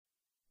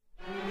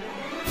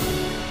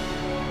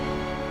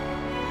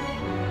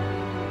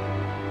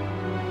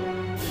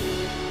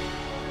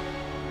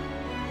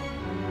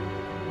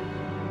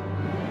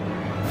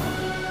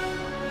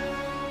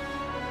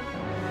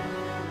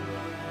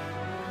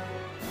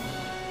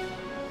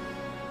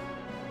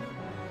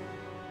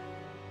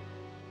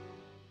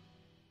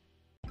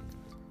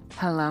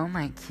Hello,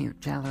 my cute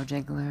Jello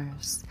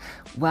Jigglers.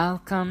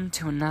 Welcome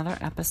to another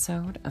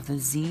episode of the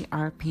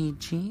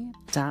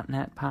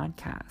ZRPG.net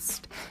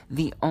podcast,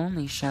 the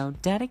only show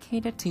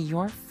dedicated to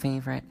your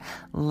favorite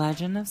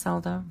Legend of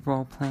Zelda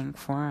role-playing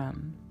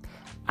forum.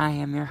 I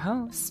am your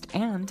host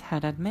and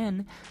head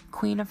admin,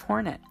 Queen of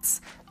Hornets,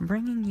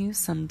 bringing you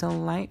some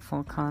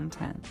delightful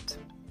content.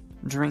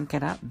 Drink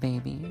it up,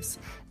 babies.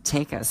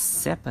 Take a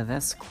sip of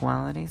this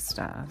quality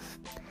stuff.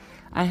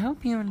 I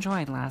hope you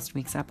enjoyed last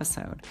week's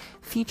episode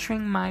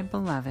featuring my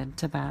beloved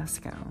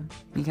Tabasco,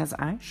 because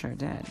I sure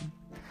did.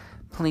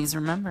 Please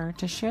remember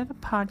to share the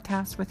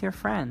podcast with your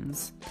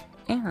friends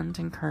and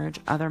encourage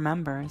other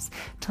members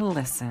to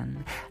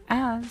listen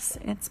as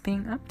it's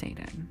being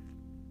updated.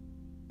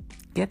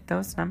 Get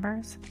those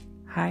numbers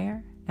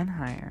higher and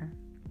higher.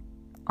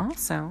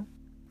 Also,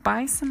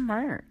 buy some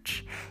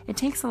merch. It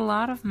takes a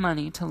lot of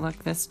money to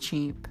look this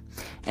cheap,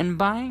 and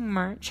buying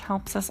merch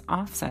helps us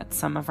offset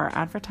some of our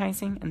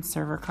advertising and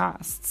server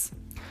costs.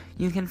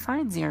 You can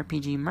find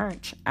ZRPG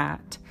merch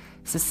at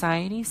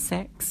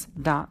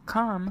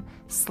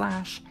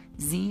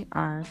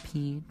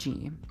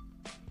society6.com/ZRPG.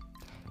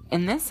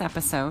 In this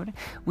episode,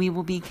 we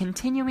will be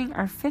continuing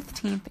our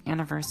 15th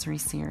anniversary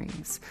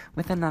series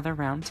with another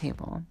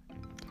roundtable.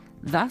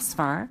 Thus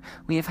far,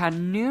 we have had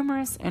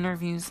numerous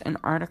interviews and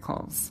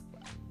articles,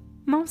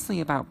 mostly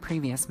about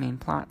previous main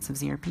plots of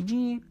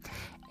ZRPG,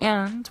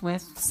 and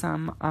with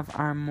some of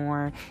our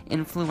more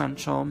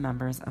influential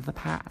members of the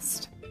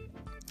past.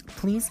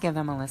 Please give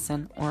them a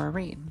listen or a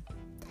read.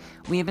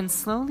 We have been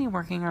slowly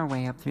working our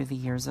way up through the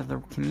years of the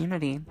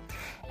community,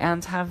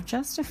 and have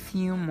just a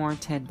few more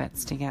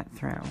tidbits to get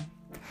through.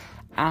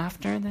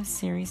 After this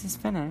series is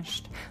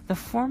finished, the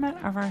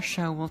format of our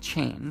show will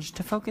change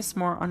to focus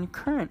more on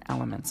current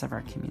elements of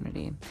our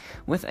community,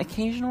 with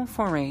occasional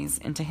forays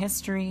into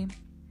history,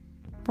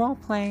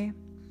 roleplay,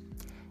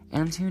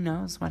 and who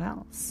knows what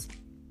else.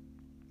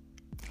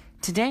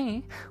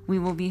 Today, we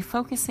will be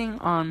focusing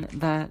on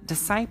the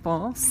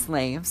disciple,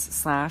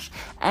 slaves,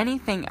 /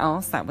 anything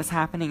else that was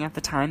happening at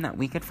the time that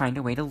we could find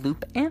a way to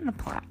loop in a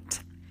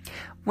plot,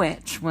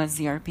 which was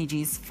the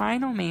RPG's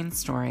final main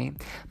story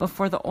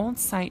before the old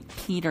site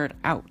petered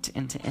out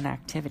into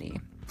inactivity.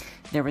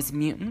 There was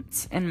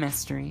mutants and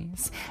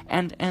mysteries,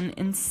 and an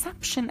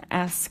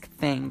Inception-esque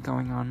thing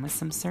going on with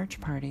some search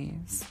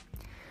parties.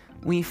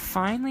 We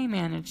finally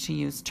managed to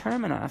use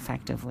Termina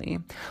effectively,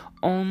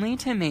 only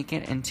to make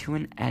it into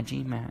an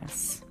edgy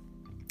mess.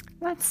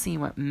 Let's see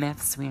what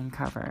myths we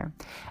uncover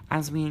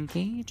as we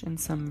engage in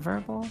some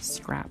verbal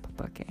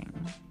scrapbooking.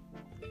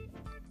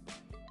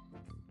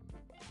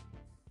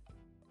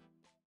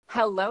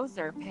 Hello,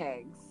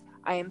 ZRPigs.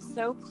 I am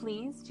so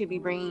pleased to be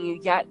bringing you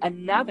yet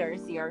another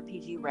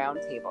ZRPG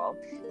roundtable.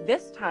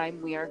 This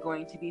time we are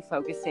going to be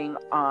focusing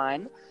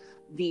on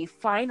the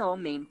final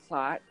main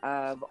plot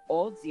of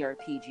Old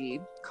ZRPG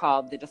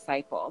called The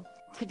Disciple.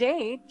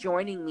 Today,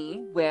 joining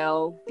me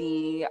will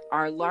be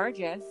our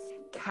largest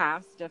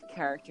cast of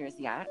characters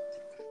yet.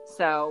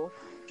 So,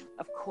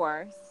 of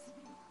course,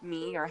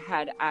 me, your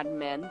head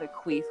admin, the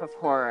Queen of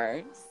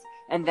Horrors.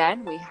 And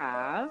then we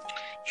have...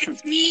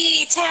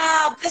 Me,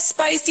 Tab, the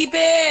spicy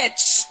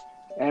bitch!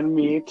 And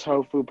me,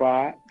 Tofu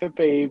Bot, the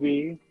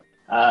baby.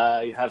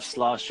 You have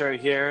Slosher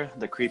here,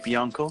 the creepy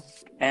uncle.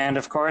 And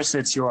of course,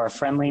 it's your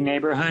friendly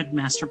neighborhood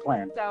master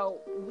plan. So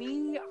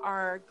we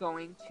are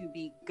going to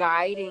be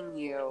guiding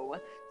you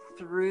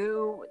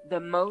through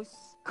the most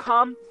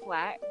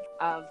complex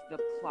of the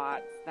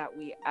plots that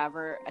we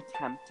ever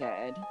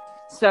attempted.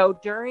 So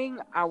during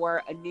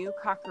our Anu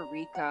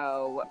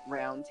Kakariko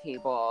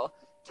roundtable,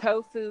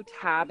 Tofu,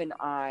 Tab, and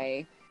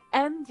I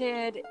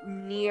ended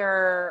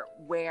near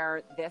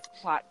where this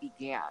plot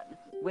began,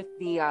 with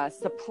the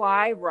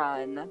supply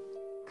run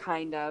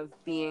kind of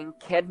being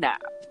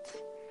kidnapped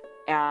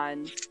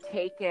and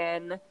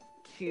taken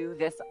to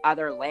this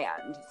other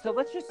land. So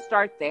let's just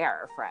start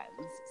there,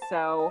 friends.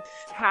 So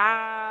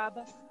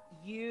Tab,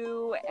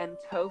 you and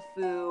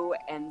Tofu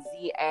and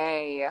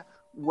ZA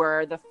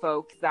were the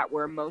folks that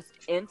were most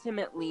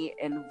intimately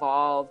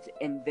involved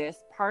in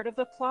this part of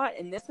the plot,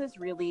 and this is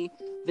really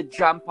the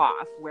jump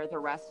off where the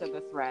rest of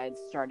the threads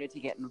started to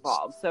get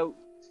involved. So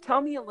tell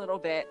me a little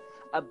bit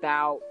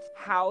about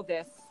how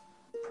this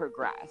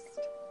progressed.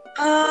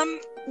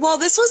 Well,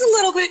 this was a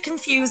little bit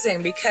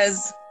confusing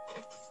because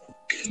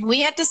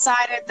we had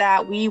decided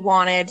that we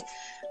wanted,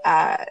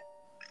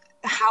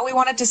 how we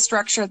wanted to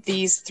structure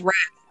these threads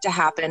to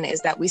happen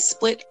is that we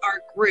split our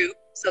group.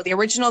 So the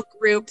original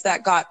group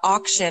that got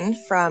auctioned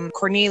from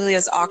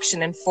Cornelia's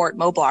auction in Fort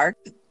Moblar,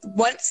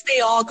 once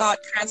they all got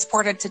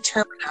transported to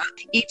Termina,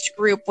 each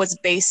group was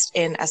based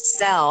in a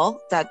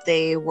cell that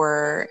they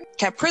were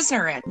kept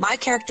prisoner in. My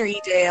character,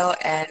 Edale,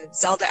 and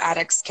Zelda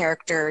Addict's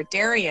character,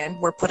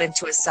 Darian, were put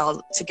into a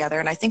cell together,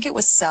 and I think it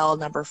was cell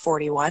number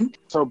 41.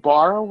 So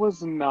Bara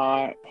was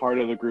not part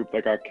of the group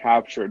that got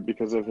captured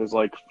because of his,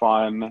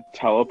 fun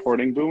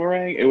teleporting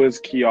boomerang. It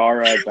was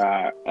Kiara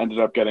that ended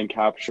up getting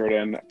captured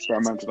and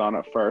experimented on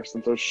at first.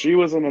 And so she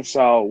was in a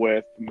cell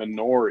with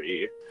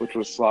Minori, which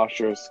was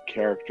Slosher's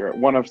character,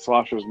 one of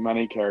Slosher's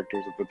many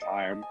characters at the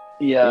time.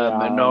 Yeah,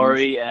 Yeah.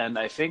 Minori, and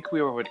I think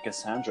we were with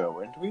Cassandra,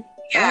 weren't we?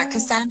 Yeah,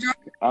 Cassandra,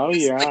 Oh,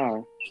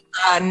 yeah.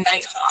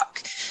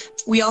 Nighthawk.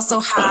 We also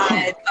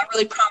had a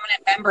really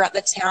prominent member at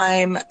the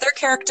time. Their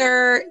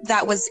character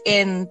that was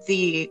in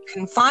the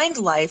Confined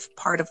Life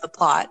part of the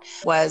plot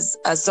was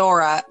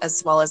Azora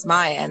as well as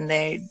Maya, and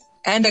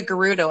a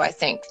Gerudo, I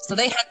think. So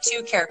they had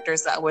two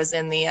characters that was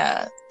in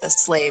the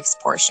slaves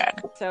portion.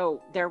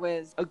 So there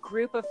was a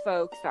group of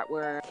folks that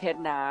were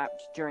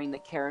kidnapped during the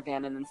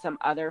caravan, and then some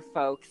other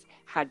folks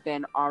had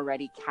been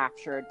already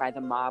captured by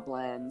the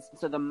Moblins.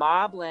 So the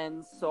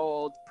Moblins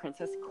sold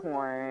Princess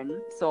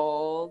Corn,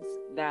 sold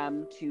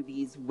them to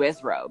these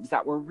wizrobes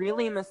that were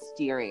really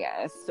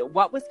mysterious. So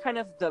what was kind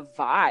of the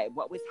vibe?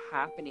 What was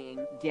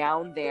happening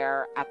down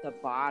there at the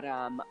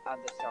bottom of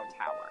the stone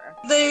tower?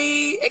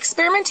 The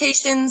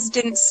experimentations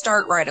didn't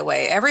start right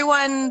away.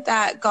 Everyone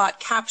that got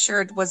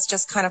captured was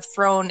just kind of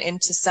thrown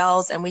into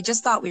cells, and we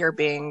just thought we were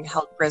being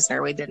held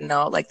prisoner. We didn't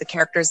know, like the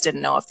characters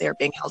didn't know if they were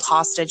being held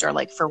hostage or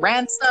like for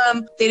ransom.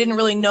 They didn't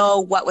really know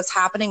what was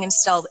happening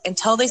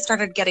until they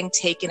started getting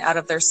taken out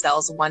of their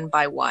cells one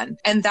by one.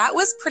 And that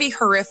was pretty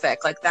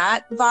horrific. Like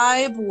that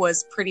vibe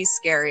was pretty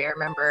scary. I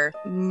remember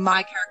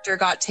my character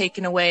got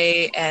taken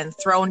away and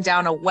thrown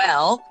down a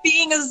well.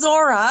 Being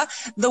Azora,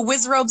 the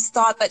wizrobes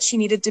thought that she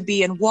needed to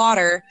be in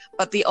water,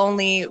 but the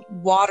only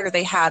water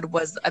they had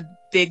was a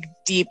big,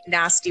 deep,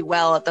 nasty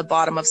well at the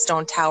bottom of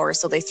Stone Tower,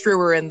 so they threw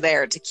her in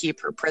there to keep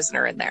her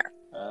prisoner in there.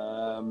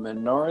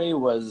 Minori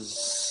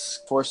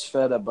was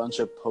force-fed a bunch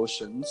of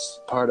potions,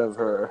 part of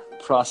her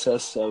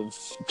process of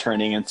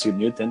turning into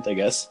mutant, I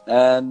guess.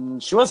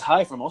 And she was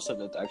high for most of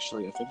it,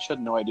 actually. I think she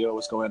had no idea what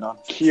was going on.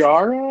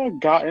 Kiara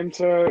got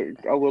into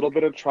a little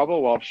bit of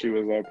trouble while she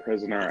was a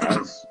prisoner,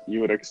 as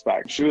you would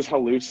expect. She was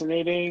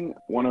hallucinating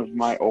one of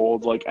my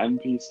old,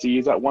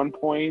 NPCs at one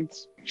point.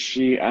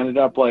 She ended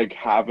up,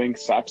 having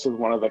sex with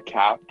one of the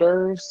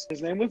captors.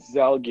 His name was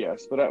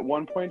Zelgius, but at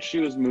one point she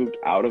was moved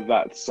out of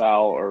that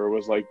cell or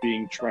was,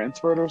 being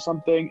transferred or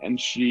something, and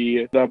she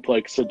ended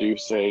up,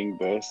 seducing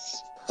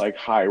this,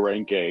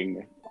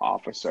 high-ranking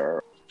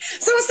officer.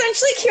 So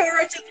essentially,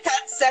 Kiara just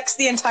had sex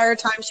the entire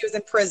time she was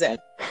in prison.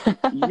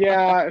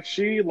 Yeah,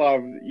 she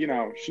loved,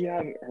 she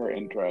had her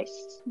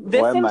interests.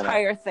 This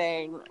entire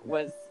thing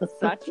was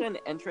such an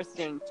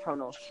interesting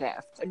tonal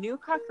shift. New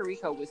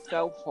Kakariko was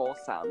so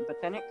wholesome,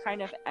 but then it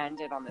kind of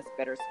ended on this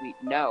bittersweet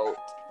note.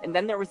 And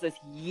then there was this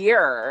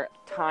year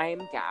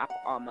time gap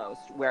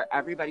almost where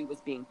everybody was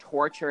being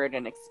tortured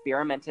and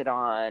experimented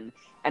on,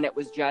 and it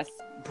was just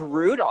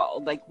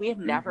brutal. We had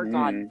never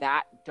gone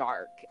that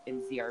dark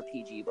in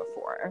ZRPG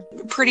before.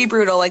 Pretty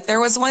brutal. There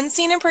was one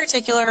scene in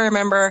particular, I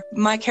remember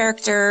my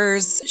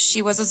characters,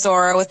 she was a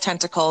Zora with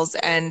tentacles,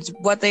 and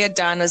what they had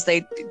done is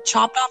they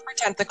chopped off her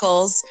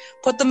tentacles,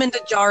 put them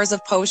into jars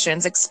of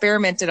potions,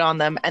 experimented on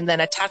them, and then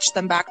attached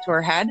them back to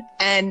her head.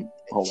 And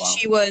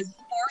she was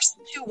forced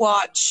to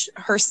watch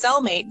her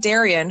cellmate,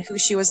 Darian, who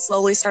she was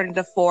slowly starting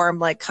to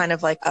form kind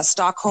of a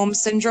Stockholm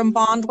Syndrome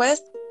bond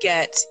with,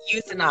 get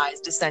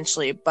euthanized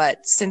essentially.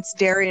 But since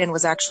Darian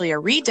was actually a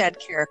re-dead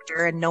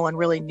character and no one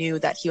really knew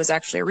that he was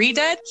actually a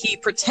re-dead, he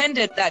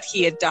pretended that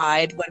he had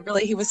died when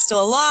really he was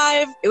still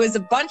alive. It was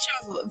a bunch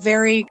of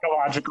very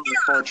psychological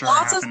torture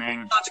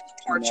happening.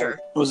 Torture.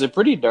 It was a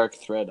pretty dark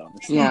thread,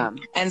 honestly. Yeah.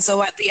 And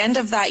so at the end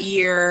of that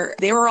year,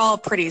 they were all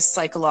pretty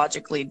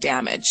psychologically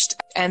damaged.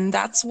 And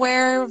that's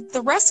where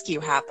the rescue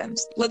happened.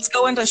 Let's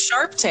go into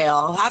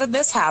Sharptail. How did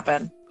this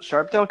happen?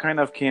 Sharptail kind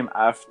of came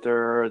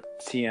after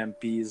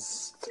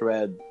TMP's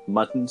thread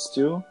Mutants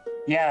too.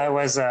 Yeah, it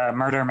was a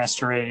murder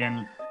mystery,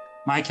 and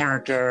my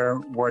character,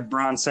 Ward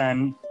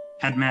Bronson,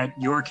 had met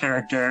your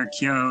character,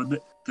 Kyo,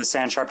 the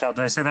Sand Sharptail.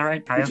 Did I say that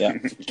right? Yeah,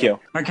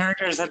 Kyo. Our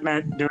characters had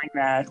met doing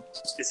that.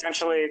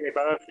 Essentially, they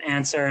both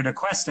answered a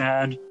quest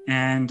ad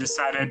and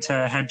decided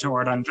to head to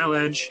Ordon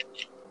Village.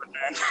 But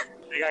then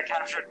they got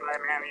captured by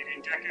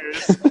man-eating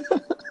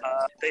Dekus.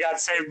 They got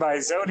saved by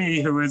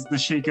Zodi, who was the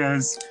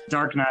Sheikah's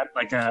Dark Knight,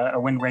 a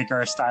Wind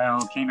Waker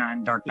style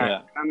canine Dark Knight.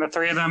 Yeah. And the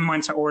three of them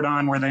went to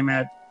Ordon, where they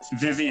met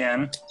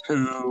Vivian,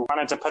 who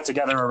wanted to put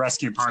together a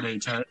rescue party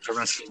to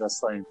rescue the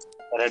slave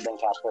that had been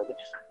captured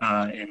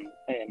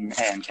in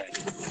ANK.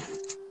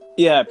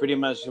 Yeah, pretty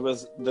much. It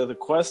was the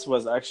quest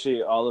was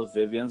actually all of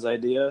Vivian's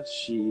idea.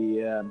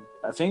 She,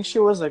 I think she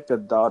was the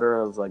daughter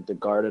of the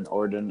guard in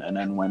Ordon, and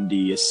then when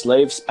the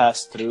slaves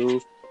passed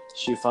through,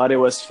 she thought it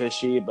was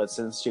fishy, but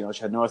since she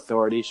had no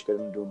authority, she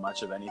couldn't do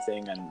much of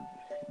anything.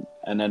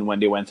 And then when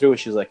they went through,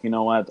 she's like, you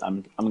know what,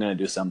 I'm gonna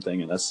do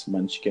something, and that's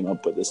when she came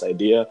up with this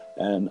idea.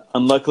 And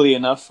unluckily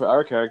enough for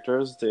our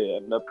characters, they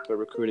ended up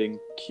recruiting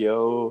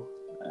Kyo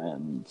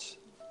and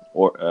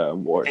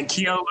Ward. And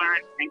Kyo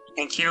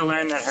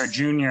learned that her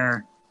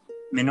junior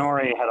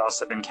Minori had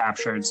also been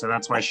captured, so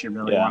that's why she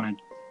really wanted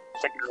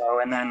to go.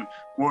 And then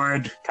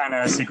Ward kind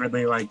of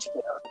secretly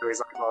so he's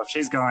like, well, if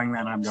she's going,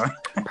 then I'm going.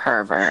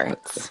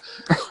 Perverts.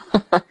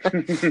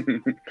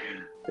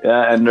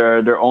 Yeah, and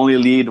their only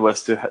lead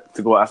was to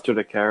go after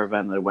the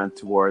caravan that went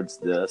towards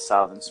the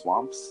southern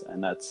swamps,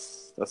 and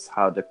that's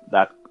how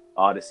that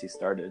odyssey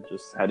started,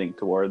 just heading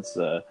towards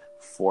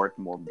Fort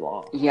Mont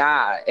Blanc.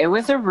 Yeah, it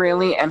was a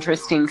really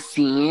interesting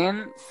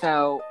scene.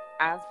 So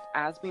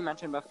as we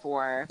mentioned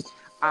before,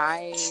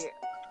 I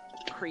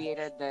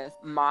created this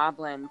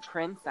Moblin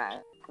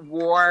princess.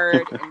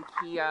 Ward and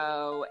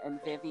Keo and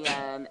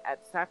Vivian,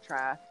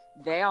 etc.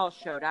 They all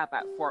showed up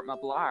at Fort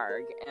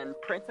Mablarg, and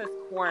Princess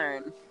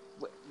Corn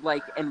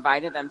like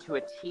invited them to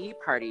a tea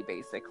party,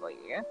 basically.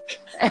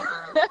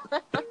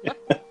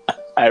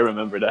 I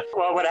remember that.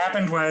 Well, what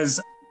happened was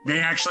they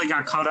actually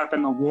got caught up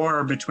in the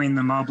war between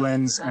the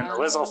Moblins and the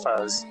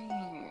Lizzlefoes,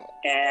 Right.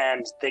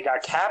 and they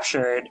got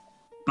captured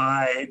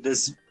by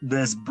this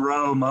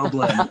bro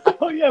Moblin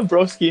Oh yeah,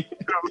 broski.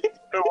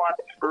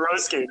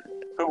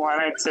 who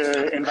wanted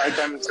to invite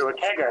them to a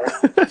kegger.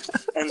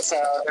 And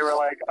so they were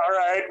like, all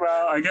right,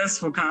 well, I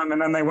guess we'll come. And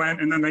then they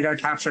went, and then they got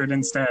captured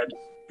instead.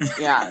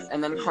 Yeah,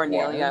 and then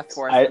Cornelia What?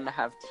 forced them to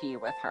have tea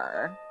with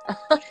her.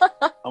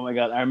 Oh my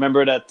god, I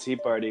remember that tea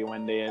party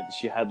when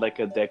she had like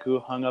a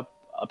deku hung up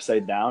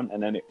upside down,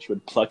 and then she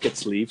would pluck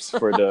its leaves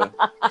for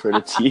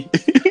the tea.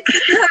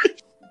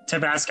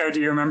 Tabasco,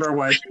 do you remember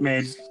what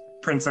made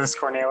Princess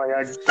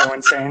Cornelia go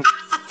insane?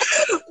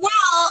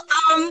 Well,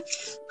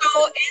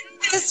 so in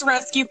this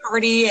rescue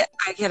party,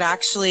 I had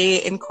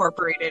actually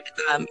incorporated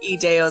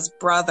Ideo's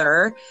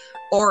brother,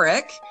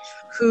 Auric,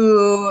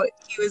 who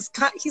he's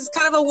kind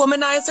of a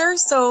womanizer.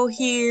 So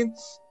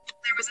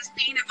there was a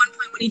scene at one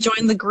point when he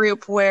joined the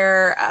group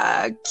where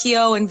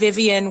Keo and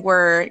Vivian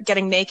were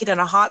getting naked in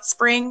a hot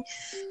spring,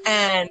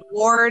 and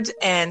Ward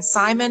and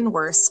Simon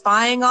were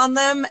spying on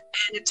them.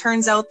 And it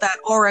turns out that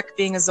Auric,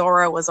 being a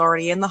Zora, was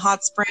already in the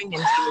hot spring, and he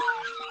was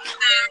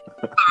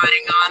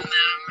spying on them.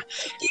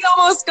 He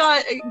almost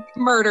got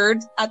murdered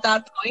at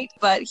that point,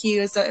 but he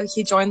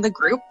joined the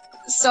group.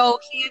 So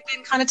he had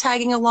been kind of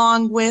tagging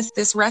along with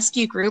this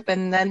rescue group,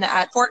 and then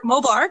at Fort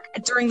Moblark,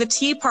 during the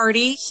tea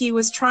party, he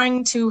was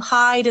trying to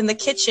hide in the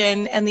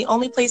kitchen, and the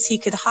only place he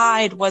could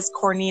hide was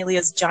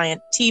Cornelia's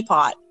giant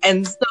teapot.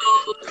 And so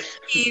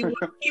he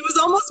was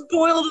almost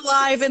boiled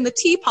alive in the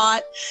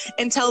teapot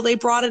until they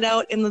brought it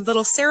out in the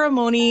little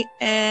ceremony,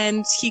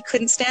 and he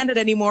couldn't stand it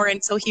anymore,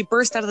 and so he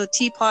burst out of the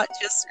teapot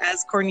just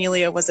as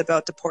Cornelia was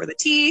about to pour the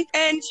tea,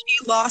 and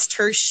she lost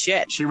her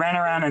shit. She ran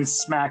around and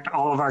smacked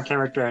all of our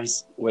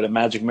characters With a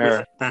magic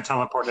mirror. that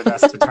teleported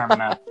us to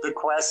Termina. The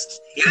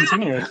quest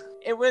continued.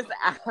 It was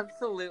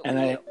absolutely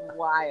And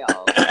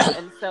wild.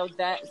 And so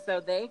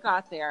they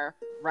got there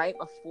right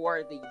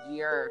before the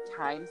year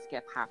time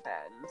skip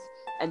happened.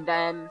 And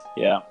then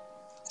Yeah.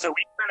 So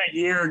we spent a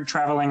year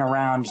traveling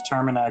around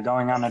Termina,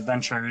 going on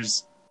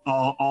adventures,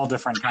 all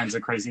different kinds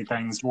of crazy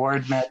things.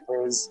 Ward met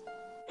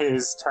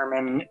his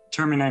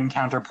Terminan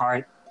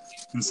counterpart,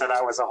 and so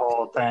that was a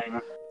whole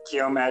thing.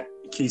 Keo met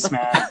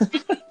Keysman,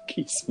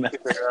 Keysman.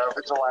 superhero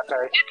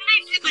vigilante.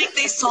 Like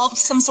they solved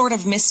some sort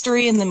of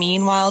mystery in the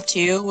meanwhile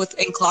too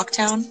in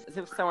Clocktown. it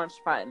was so much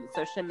fun.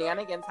 So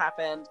shenanigans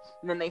happened,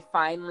 and then they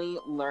finally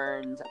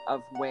learned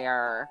of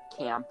where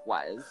camp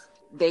was.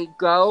 They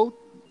go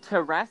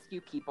to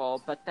rescue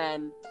people, but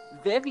then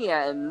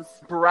Vivian's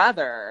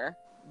brother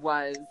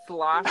was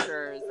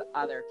Slosher's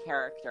other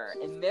character,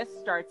 and this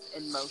starts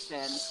in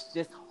motion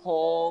this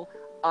whole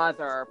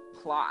other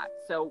plot.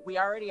 So we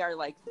already are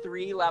like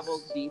 3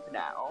 levels deep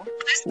now.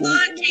 This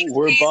plot takes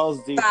We're place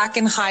balls deep. back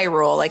in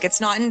Hyrule. Like it's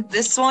not in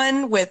this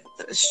one with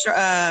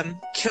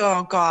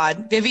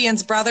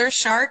Vivian's brother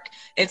Shark.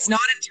 It's not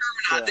in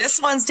Termina. Yeah. This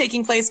one's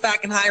taking place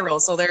back in Hyrule.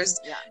 So there's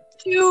Yeah.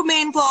 2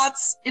 main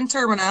plots in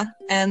Termina,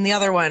 and the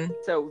other one.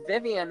 So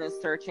Vivian is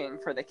searching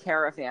for the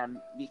caravan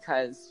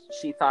because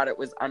she thought it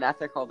was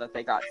unethical that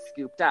they got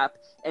scooped up,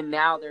 and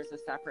now there's a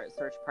separate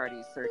search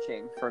party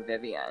searching for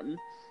Vivian.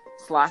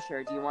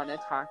 Slosher, do you want to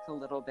talk a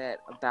little bit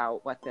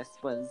about what this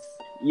was?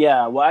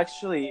 Yeah, well,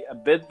 actually, a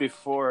bit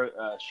before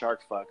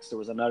Shark Fox, there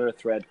was another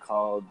thread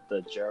called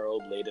the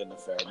Gerald Layden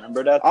Affair.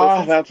 Remember that? Oh,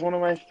 Sophie? that's one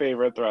of my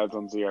favorite threads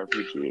on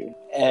ZRPG.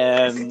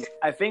 And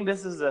I think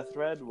this is a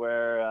thread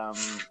where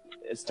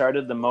it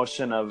started the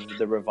motion of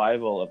the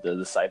revival of the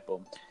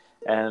Disciple.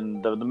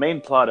 And the main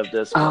plot of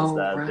this was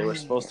that they were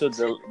supposed to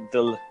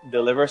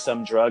deliver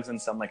some drugs in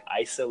some like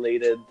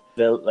isolated,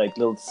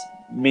 little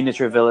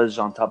miniature village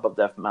on top of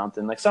that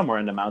mountain, like somewhere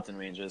in the mountain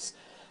ranges.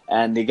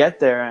 And you get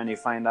there and you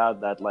find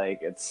out that like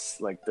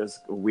it's like this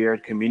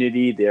weird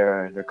community.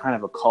 They're kind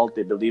of a cult.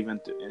 They believe in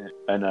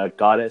a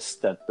goddess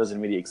that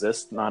doesn't really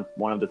exist, not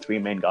one of the 3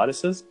 main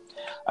goddesses.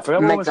 I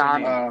forgot what was her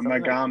name.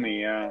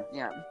 Megami, yeah.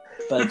 Yeah.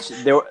 But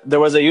there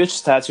was a huge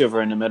statue of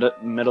her in the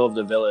middle of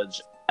the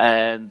village,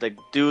 and the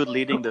dude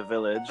leading the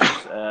village,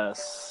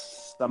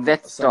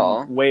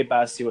 some way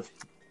past he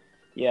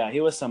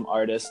was some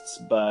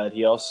artist, but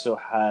he also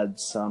had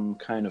some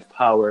kind of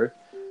power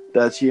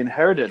that he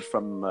inherited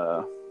from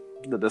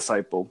the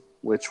Disciple,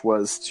 which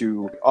was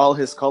to all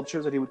his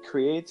sculptures that he would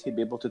create, he'd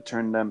be able to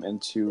turn them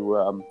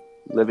into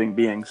living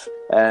beings.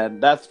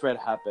 And that thread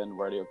happened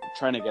where they were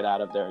trying to get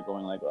out of there,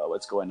 going like, "Oh,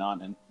 what's going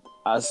on?" And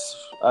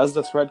as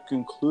the thread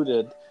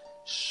concluded,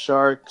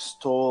 Shark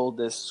stole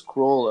this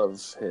scroll of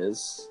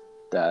his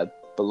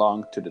that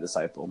belonged to the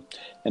Disciple.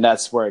 And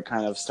that's where it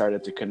kind of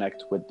started to connect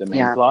with the main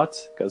Yeah. plot,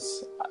 because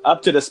up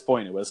to this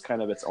point, it was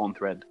kind of its own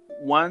thread.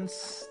 Once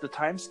the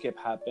time skip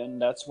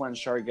happened, that's when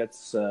Shark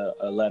gets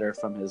a letter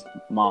from his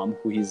mom,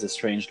 who he's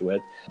estranged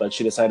with. But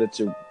she decided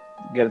to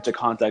get into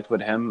contact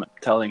with him,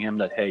 telling him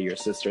that, hey, your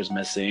sister's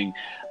missing.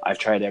 I've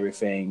tried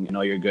everything. You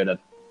know, you're good at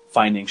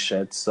finding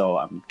shit, so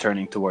I'm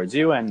turning towards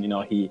you. And, you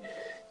know, he,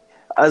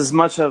 as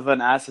much of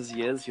an ass as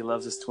he is, he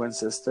loves his twin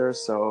sister,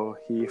 so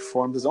he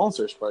formed his own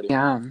search party.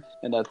 Yeah.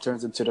 And that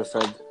turns into the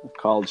thread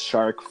called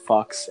Shark,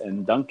 Fox,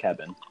 and Dunk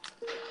Cabin.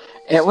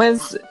 It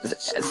was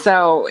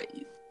so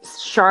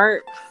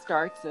Shark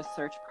starts a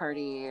search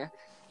party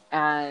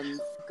and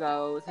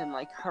goes and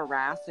like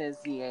harasses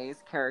ZA's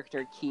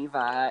character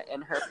Kiva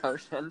in her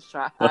potion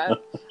shop.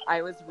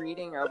 I was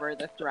reading over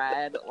the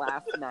thread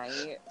last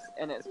night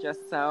and it's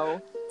just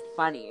so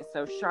funny.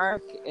 So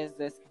Shark is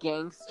this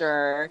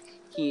gangster.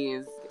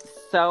 He's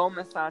so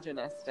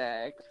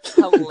misogynistic,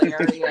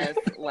 hilarious,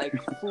 like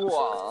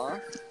fool.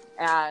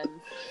 And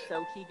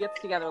so he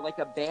gets together like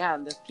a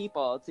band of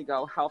people to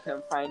go help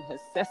him find his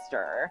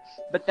sister.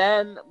 But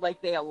then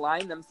like they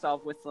align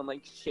themselves with some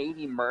like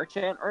shady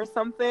merchant or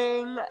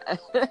something.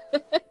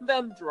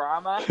 Then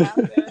drama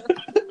happens.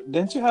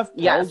 Didn't you have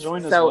Pell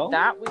join as well? So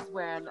that was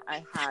when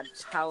I had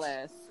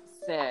Pellis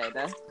Sid,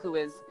 who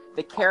is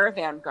the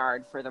caravan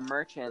guard for the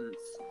merchants.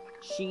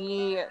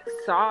 She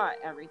saw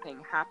everything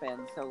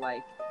happen. So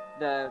like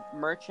the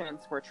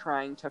merchants were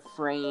trying to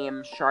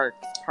frame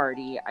Shark's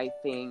party, I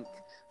think,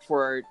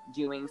 for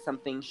doing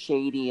something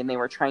shady, and they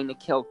were trying to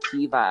kill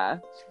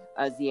Kiva,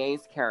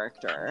 ZA's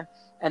character.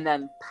 And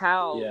then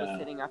Pell was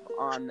sitting up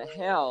on the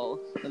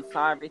hill and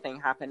saw everything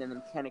happen, and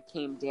then kind of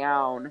came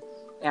down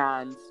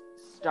and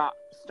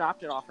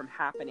stopped it all from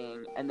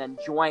happening, and then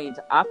joined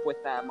up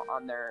with them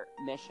on their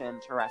mission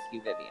to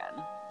rescue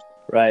Vivian.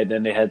 Right,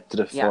 then they head to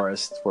the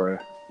forest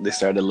where they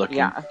started looking.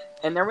 Yeah,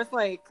 and there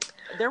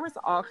was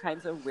all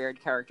kinds of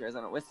weird characters,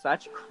 and it was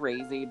such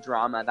crazy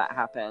drama that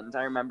happened.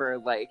 I remember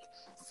like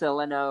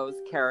Silano's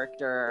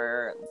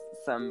character,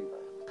 some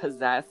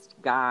possessed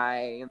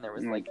guy, and there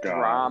was like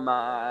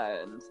drama.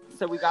 And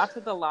so we got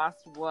to the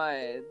Lost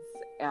Woods,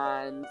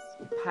 and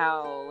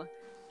Pell,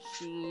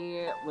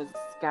 she was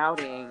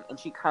scouting, and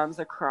she comes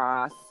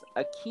across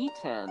a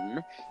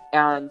Keaton,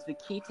 and the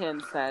Keaton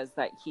says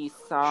that he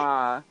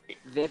saw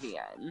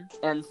Vivian,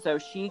 and so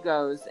she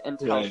goes and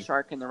tells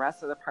Shark and the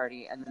rest of the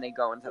party, and then they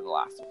go into the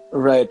Lost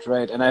Woods.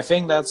 Right. And I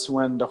think that's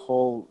when the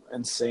whole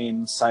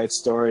insane side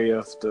story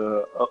of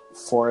the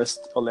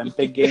Forest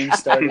Olympic Games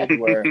started,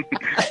 where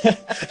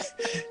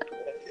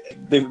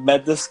they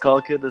met this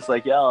skull kid that's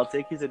like, yeah, I'll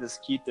take you to this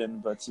Keaton,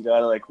 but you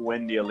gotta like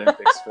win the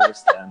Olympics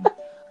first. And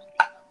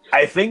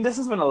I think this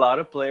is when a lot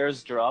of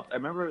players dropped. I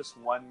remember this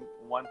one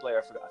player,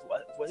 I forgot.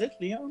 Was it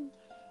Leon?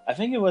 I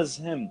think it was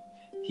him.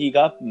 He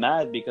got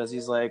mad because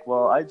he's like,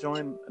 well, I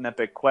joined an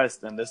epic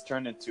quest and this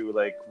turned into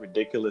like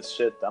ridiculous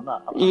shit. I'm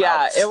not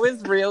yeah, out.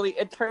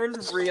 It turned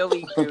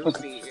really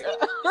goofy.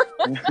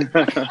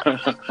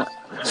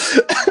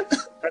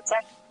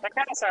 That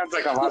kind of sounds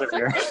like a lot of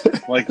your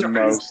like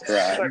most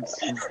threads.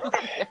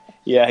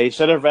 Yeah, he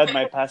should have read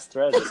my past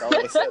threads. That's all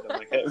I said. I'm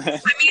like, hey, man.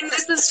 I mean,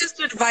 this is just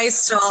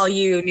advice to all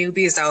you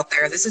newbies out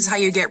there. This is how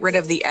you get rid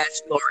of the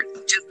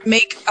edgelord. Just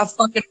make a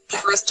fucking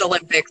Forest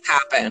Olympics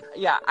happen.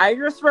 Yeah, I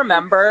just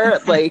remember,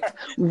 like,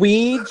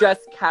 we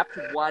just kept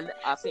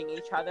one-upping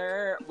each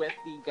other with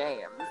the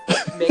games,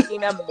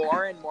 making them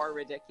more and more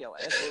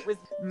ridiculous. It was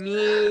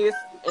me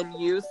and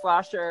you,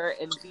 Slosher,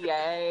 and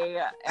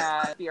DA,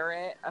 and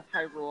Spirit of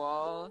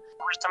Hyrule.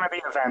 What were some of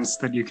the events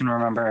that you can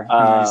remember?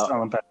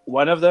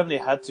 One of them, they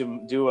had to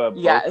do a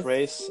boat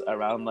race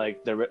around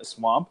like the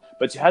swamp,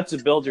 but you had to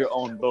build your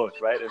own boat,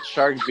 right? And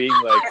Shark being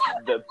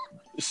like the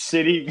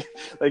shitty,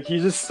 like he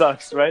just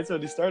sucks, right? So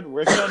they started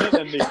working on it,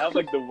 and they have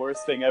like the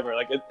worst thing ever.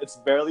 Like it's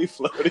barely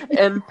floating.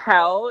 And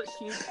Pell,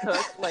 she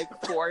took like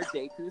 4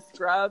 Deku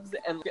scrubs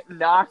and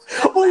knocked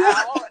them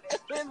out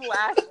and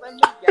lashed them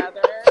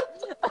together.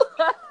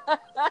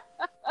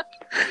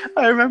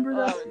 I remember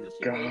that.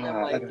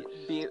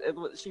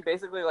 And she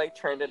basically like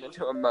turned it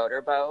into a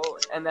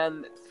motorboat. And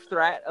then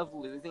threat of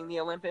losing the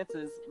Olympics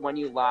is when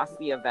you lost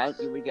the event,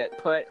 you would get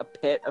put a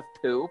pit of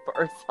poop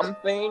or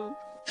something.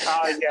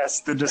 Ah,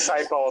 yes, the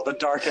Disciple, the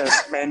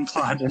darkest main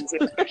plot in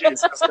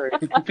ZRPG's history.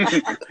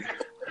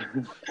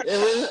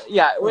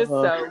 It was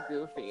so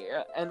goofy.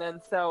 And then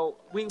so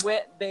we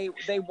went. They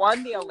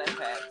won the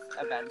Olympics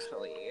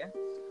eventually.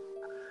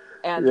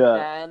 And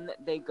then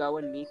they go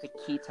and meet the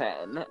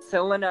Keaton.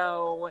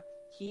 Silano,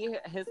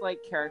 his like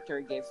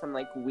character gave some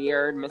like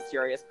weird,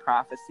 mysterious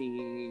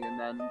prophecy, and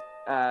then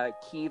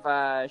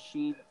Kiva,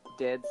 she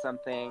did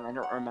something, I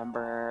don't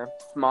remember,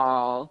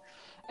 small.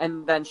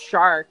 And then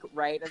Shark,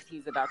 right as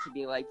he's about to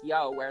be like,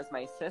 yo, where's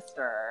my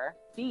sister?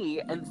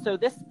 And so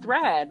this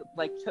thread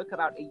like took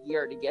about a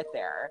year to get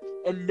there,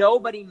 and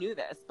nobody knew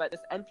this, but this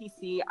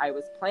NPC I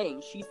was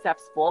playing, she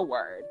steps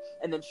forward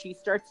and then she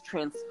starts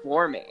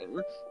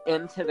transforming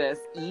into this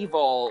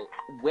evil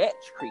witch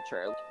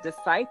creature.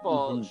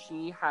 Disciple,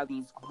 she had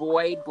these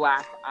void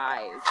black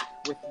eyes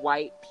with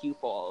white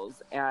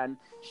pupils, and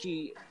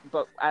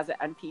but as an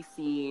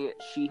NPC,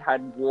 she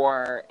had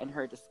wore in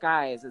her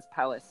disguise as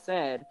Palace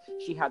Sid.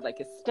 She had like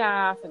a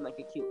staff and like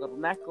a cute little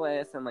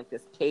necklace and like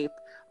this cape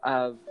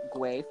of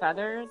gway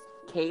feathers.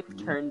 Cape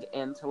turned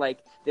into like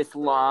this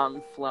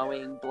long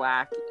flowing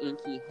black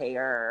inky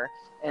hair,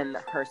 and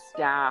her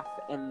staff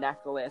and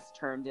necklace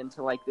turned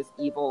into like this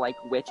evil like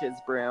witch's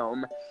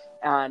broom.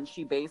 And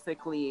she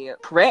basically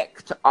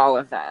tricked all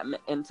of them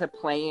into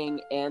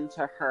playing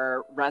into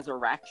her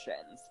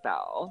resurrection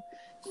spell.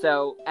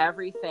 So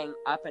everything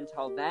up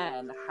until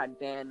then had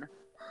been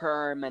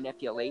her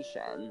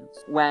manipulation.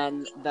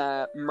 When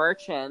the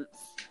merchants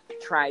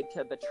tried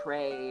to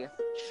betray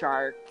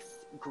Shark's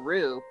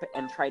group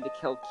and tried to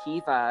kill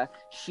Kiva,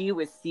 she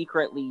was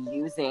secretly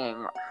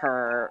using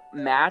her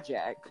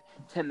magic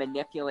to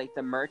manipulate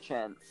the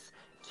merchants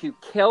to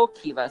kill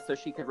Kiva so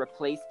she could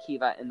replace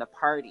Kiva in the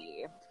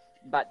party.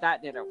 But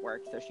that didn't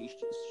work, so she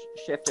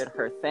shifted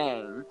her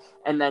thing.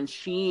 And then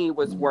she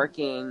was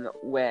working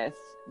with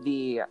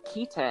the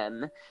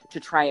Keaton to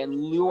try and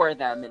lure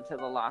them into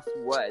the Lost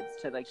Woods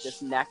to like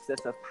this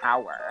nexus of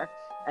power.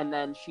 And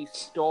then she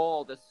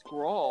stole the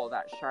scroll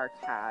that Shark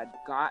had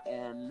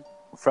gotten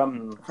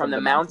from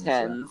the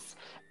mountains,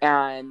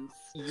 and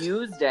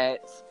used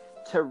it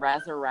to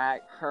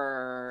resurrect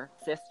her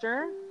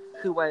sister,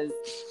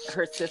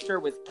 her sister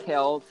was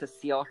killed to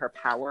seal her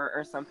power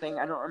or something.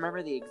 I don't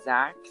remember the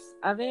exacts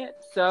of it.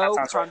 So,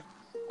 right.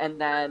 And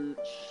then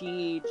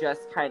I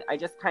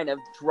just kind of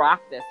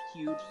dropped this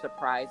huge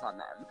surprise on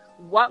them.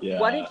 What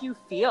did you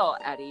feel,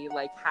 Eddie,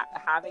 like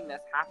having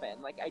this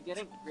happen? Like, I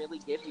didn't really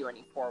give you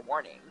any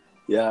forewarning.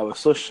 Yeah, I was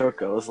so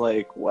shook. I was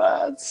like,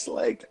 what?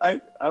 Like,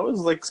 I was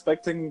like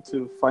expecting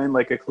to find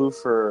like a clue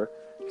for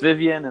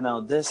Vivian, and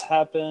now this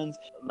happened.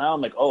 Now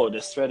I'm like, oh,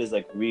 this thread is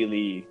like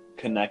really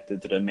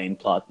connected to the main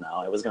plot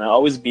now. It was gonna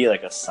always be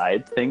like a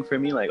side thing for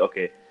me, like,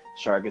 okay,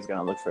 Shark is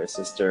gonna look for his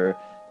sister,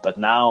 but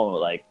now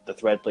like the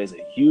thread plays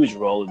a huge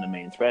role in the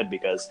main thread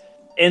because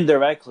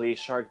indirectly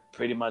Shark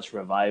pretty much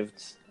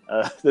revived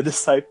the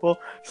disciple.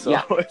 So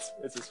yeah. it's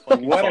just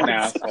fucking what fun. an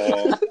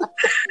asshole.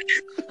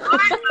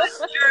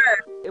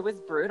 It was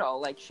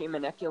brutal. Like, she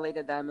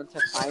manipulated them into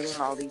fighting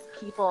all these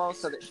people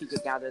so that she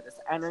could gather this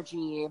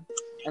energy,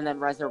 and then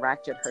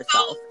resurrected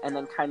herself, and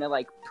then kind of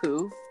like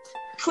poofed.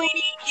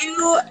 Queenie,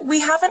 we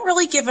haven't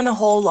really given a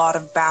whole lot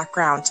of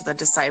background to the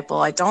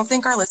disciple. I don't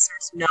think our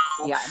listeners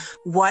know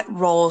what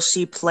role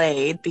she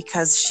played,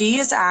 because she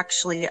is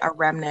actually a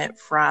remnant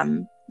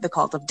from the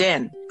Cult of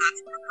Din.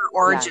 That's where her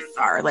origins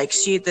are. Like,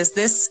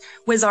 this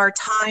was our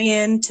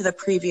tie-in to the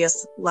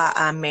previous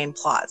main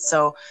plot.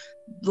 So,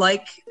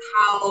 like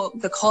how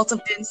the Cult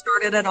of Din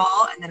started it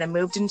all, and then it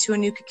moved into a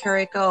new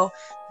Kakariko,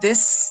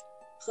 this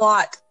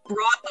plot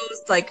brought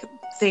those like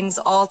things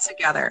all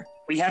together.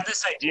 We had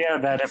this idea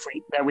that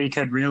that we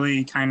could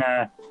really kind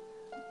of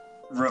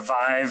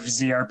revive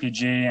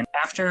ZRPG, and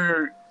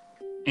after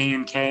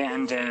A&K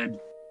ended,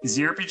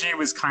 ZRPG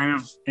was kind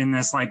of in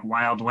this like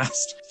Wild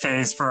West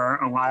phase for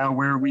a while,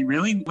 where we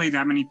really played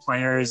that many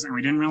players, and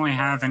we didn't really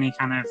have any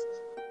kind of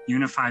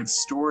unified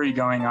story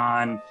going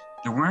on.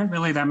 There weren't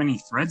really that many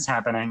threads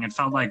happening. It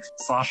felt like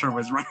Slosher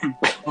was running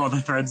all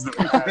the threads that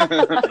we had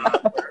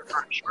for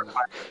a short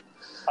time.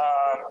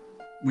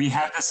 We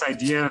had this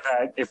idea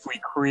that if we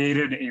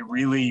created a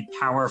really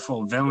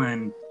powerful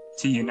villain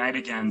to unite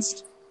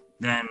against,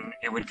 then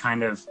it would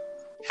kind of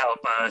help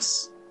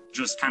us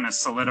just kind of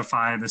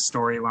solidify the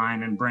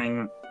storyline and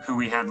bring who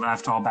we had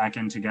left all back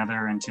in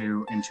together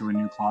into a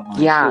new plot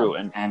line. Yeah. True.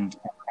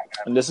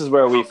 And this is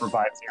where we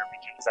provide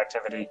ZRPG's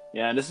activity.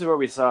 Yeah, and this is where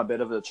we saw a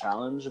bit of the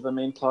challenge of a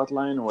main plot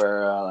line,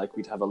 where like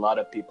we'd have a lot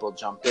of people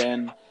jump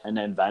in and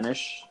then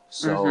vanish.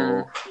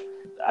 So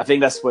I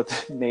think that's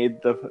what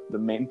made the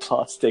main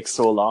plots take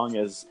so long,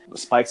 is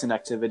spikes in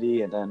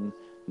activity and then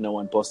no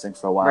one posting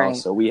for a while. Right.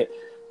 So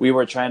we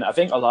were trying. I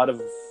think a lot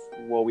of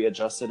what we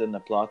adjusted in the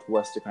plot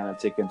was to kind of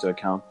take into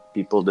account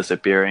people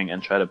disappearing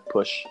and try to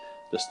push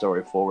the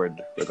story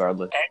forward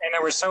regardless. And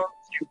there were so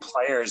few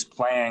players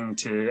playing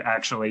to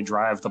actually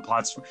drive the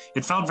plots.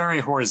 It felt very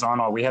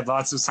horizontal. We had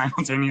lots of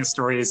simultaneous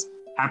stories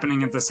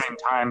happening at the same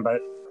time,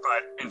 but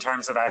in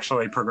terms of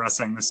actually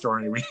progressing the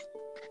story,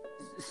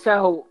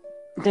 So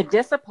the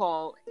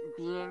disciple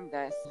being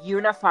this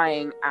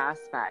unifying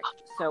aspect.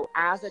 So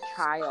as a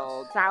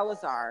child,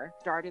 Salazar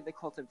started the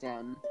Cult of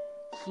Din.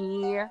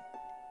 He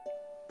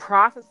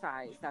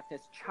prophesied that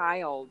this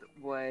child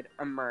would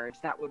emerge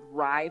that would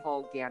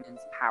rival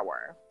Ganon's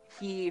power.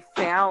 He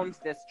found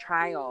this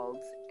child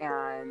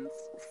and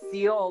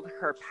sealed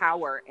her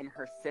power in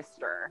her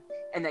sister,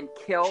 and then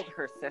killed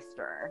her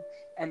sister,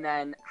 and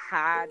then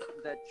had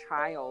the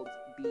child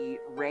be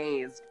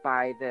raised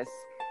by this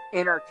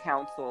inner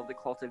council of the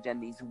Cult of Din,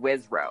 these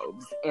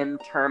Wizrobes in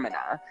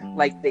Termina.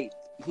 Like,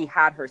 he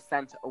had her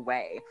sent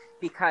away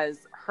because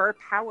her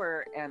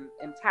power, and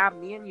Tab,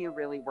 me and you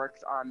really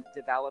worked on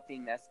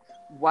developing this,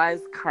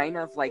 was kind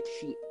of like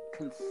she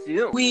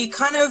consumed. We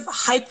kind of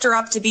hyped her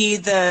up to be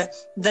the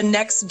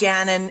next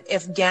Ganon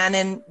if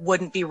Ganon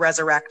wouldn't be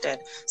resurrected.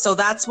 So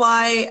that's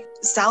why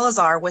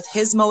Salazar, with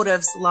his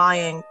motives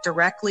lying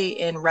directly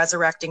in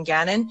resurrecting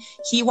Ganon,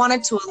 he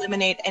wanted to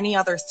eliminate any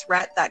other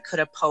threat that could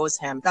oppose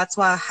him. That's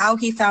why how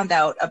he found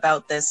out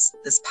about this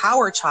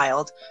power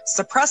child,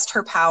 suppressed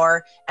her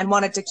power, and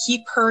wanted to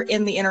keep her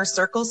in the inner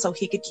circle so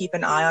he could keep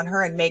an eye on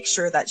her and make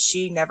sure that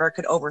she never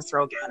could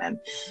overthrow Ganon.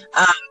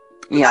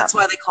 That's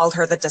why they called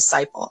her the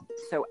disciple.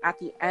 So at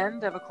the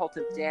end of A Cult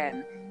of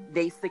Din,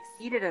 they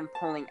succeeded in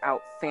pulling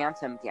out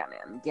Phantom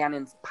Ganon,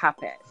 Ganon's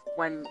puppet.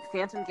 When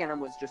Phantom Ganon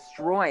was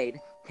destroyed,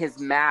 his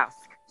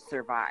mask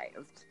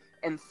survived.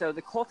 And so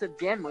the Cult of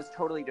Din was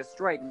totally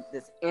destroyed, and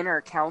this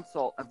inner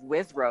council of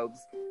Wizrobes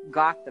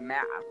got the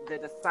mask. The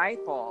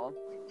disciple,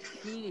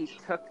 she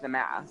took the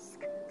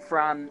mask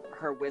from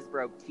her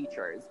Wizrobe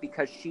teachers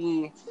because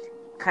she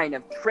kind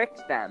of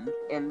tricked them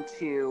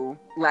into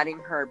letting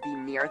her be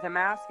near the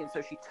mask. And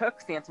so she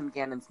took Phantom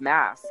Ganon's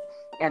mask,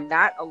 and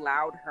that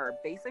allowed her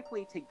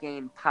basically to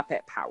gain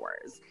puppet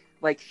powers.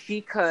 Like,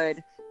 she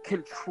could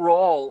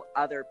control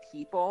other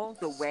people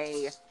the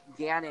way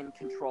Ganon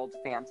controlled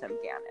Phantom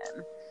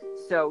Ganon.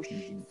 So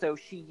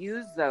she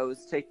used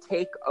those to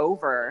take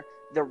over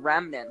the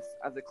remnants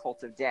of the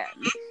Cult of Din,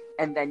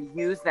 and then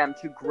use them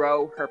to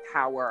grow her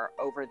power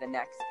over the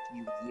next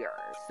few years.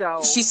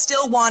 So she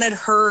still wanted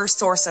her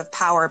source of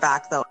power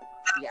back, though.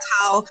 That's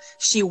how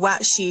she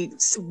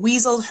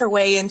weaseled her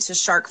way into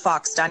Shark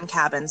Fox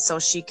Duncabin so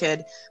she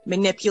could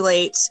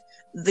manipulate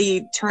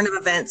the turn of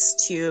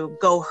events to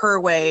go her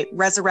way,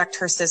 resurrect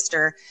her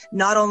sister,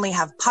 not only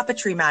have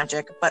puppetry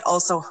magic, but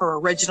also her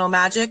original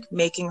magic,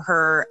 making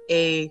her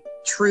a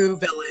true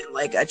villain,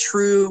 like a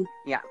true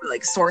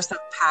like source of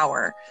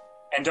power.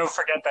 And don't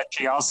forget that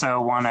she also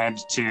wanted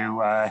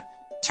to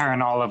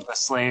turn all of the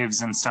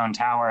slaves in Stone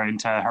Tower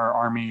into her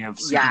army of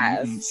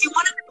mutants. She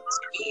wanted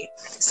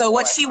So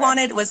what she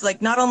wanted was,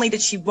 like, not only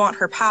did she want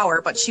her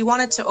power, but she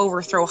wanted to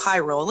overthrow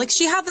Hyrule. Like,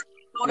 she had the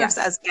motives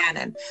as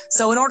Ganon.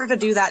 So in order to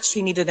do that,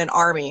 she needed an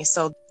army.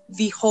 So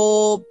the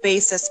whole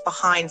basis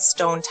behind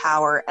Stone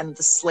Tower and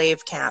the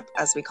slave camp,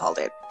 as we called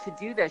it. To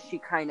do this, she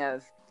kind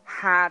of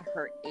had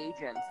her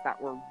agents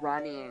that were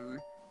running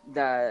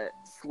the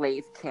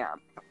slave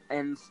camp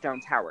in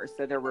Stone Tower.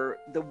 So there were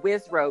the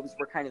Wizrobes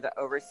were kind of the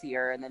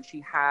overseer, and then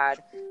she had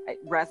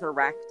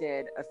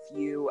resurrected a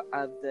few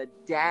of the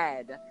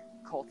dead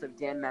Cult of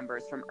Din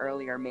members from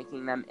earlier,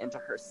 making them into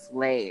her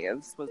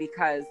slaves,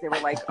 because they were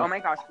like, oh my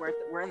gosh,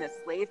 we're in this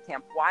slave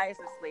camp. Why is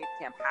this slave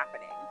camp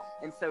happening?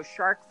 And so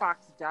Shark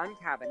Fox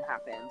Duncabin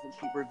happens, and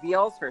she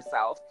reveals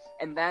herself,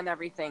 and then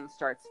everything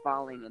starts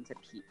falling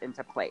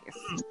into place.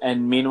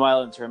 And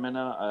meanwhile, in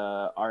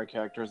Termina, our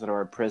characters that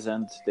are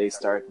present, they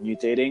start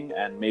mutating,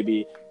 and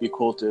maybe be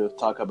cool to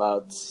talk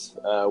about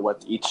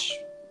what each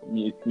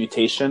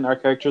mutation our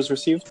characters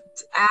received.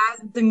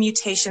 As the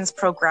mutations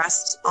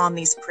progressed on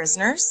these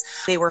prisoners,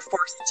 they were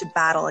forced to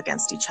battle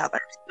against each other.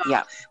 So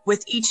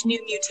with each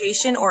new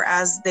mutation, or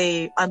as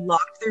they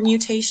unlocked their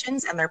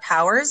mutations and their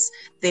powers,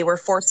 they were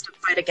forced to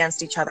fight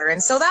against each other.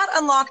 And so that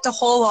unlocked a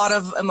whole lot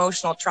of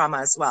emotional trauma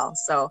as well.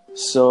 So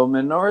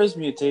Minora's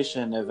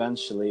mutation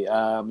eventually,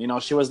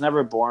 she was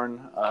never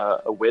born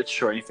a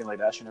witch or anything like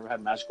that. She never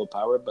had magical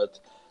power, but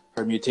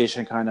her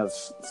mutation kind of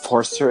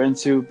forced her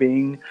into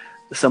being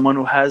someone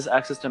who has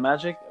access to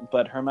magic,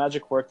 but her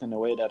magic worked in a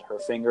way that her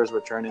fingers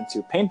were turned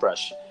into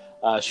paintbrush.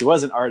 She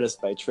was an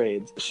artist by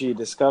trade. She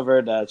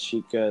discovered that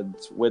she could,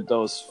 with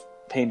those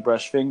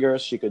paintbrush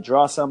fingers, she could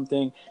draw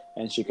something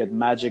and she could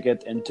magic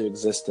it into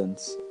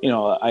existence.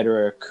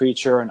 Either a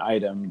creature or an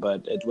item,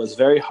 but it was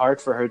very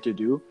hard for her to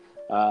do.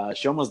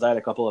 She almost died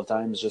a couple of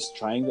times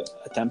just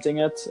attempting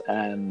it.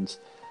 And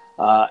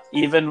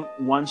even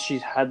once she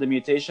had the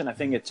mutation, I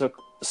think it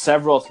took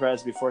several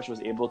threads before she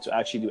was able to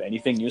actually do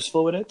anything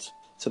useful with it.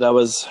 So that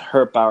was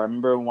her power. I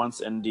remember once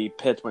in the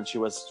pit when she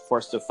was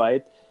forced to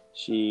fight,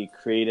 she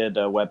created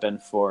a weapon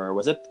for,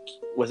 was it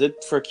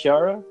for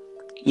Kiara?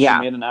 Yeah.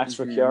 She made an axe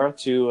for Kiara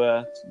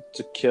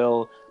to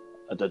kill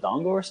a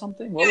Dodongo or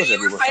something? What was it?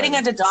 We were fighting a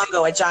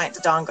Dodongo, a giant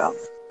Dodongo.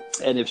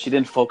 And if she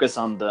didn't focus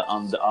on the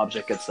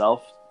object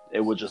itself,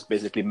 it would just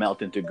basically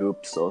melt into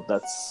goop. So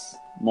that's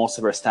most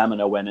of her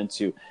stamina went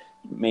into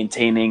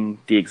maintaining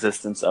the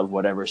existence of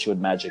whatever she would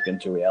magic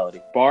into reality.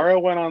 Bara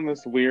went on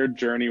this weird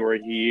journey where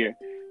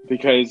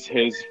because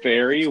his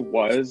fairy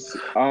was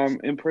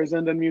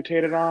imprisoned and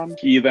mutated on,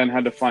 he then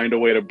had to find a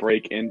way to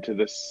break into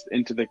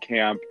the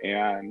camp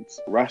and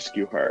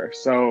rescue her.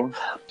 So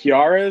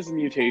Kiara's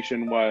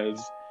mutation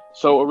was,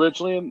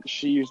 originally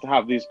she used to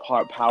have these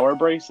power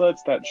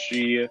bracelets that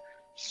she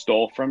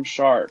stole from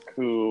Shark,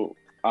 who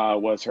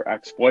was her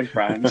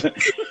ex-boyfriend.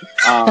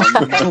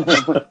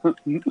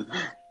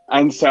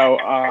 And so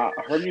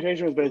her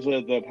mutation was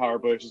basically the power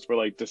bracelets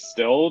were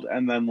distilled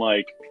and then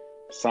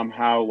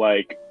somehow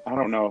I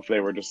don't know if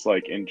they were just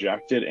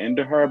injected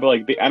into her,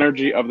 but the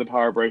energy of the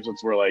power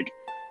bracelets were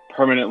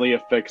permanently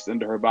affixed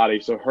into her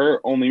body. So her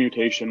only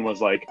mutation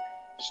was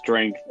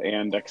strength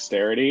and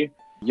dexterity.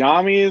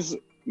 Yami's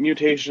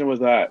mutation was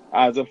that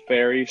as a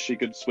fairy, she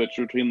could switch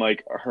between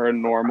like her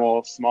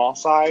normal small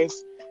size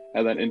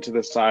and then into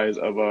the size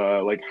of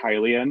a like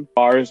Hylian.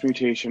 Bar's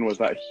mutation was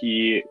that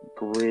he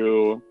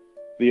grew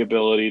the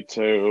ability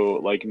to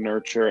like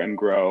nurture and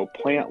grow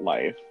plant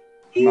life.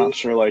 I'm not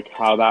sure like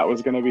how that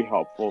was going to be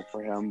helpful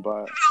for him,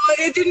 but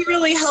It didn't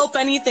really help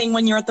anything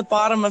when you're at the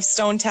bottom of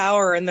Stone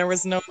Tower and there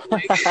was no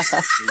like...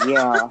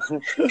 yeah.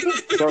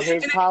 So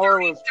his power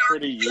was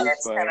pretty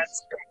useless. And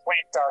it's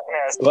complete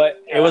darkness.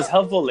 But it was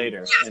helpful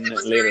later in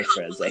the later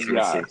threads, as we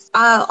Yeah. see.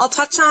 I'll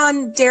touch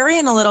on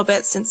Darian a little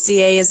bit since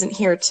CA isn't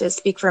here to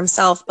speak for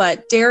himself,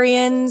 but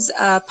Darian's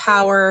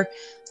power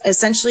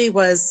essentially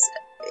was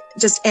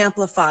just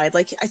amplified.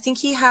 Like, I think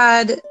he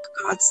had,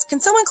 God,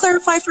 can someone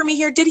clarify for me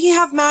here? Did he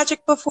have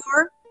magic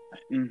before?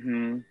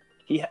 Mm-hmm.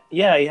 He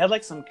had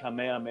like some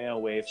Kamehameha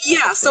wave.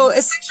 Yeah, so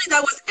essentially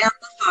that was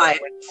amplified.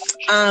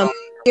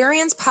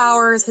 Darian's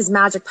powers, his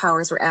magic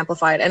powers were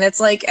amplified. And it's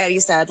like Eddie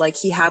said, like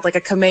he had like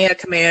a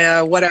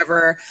Kamehameha,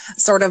 whatever,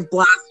 sort of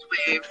blast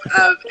wave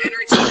of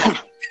energy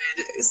that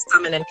he could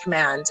summon and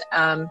command.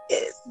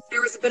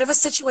 There was a bit of a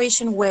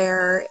situation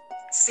where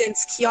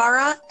since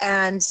Kiara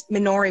and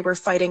Minori were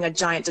fighting a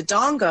giant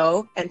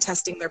Dodongo and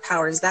testing their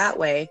powers that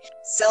way,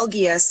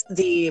 Selgius,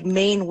 the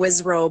main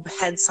Wizrobe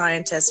head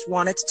scientist,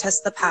 wanted to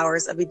test the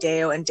powers of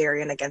Ideo and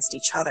Darian against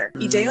each other.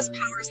 Ideo's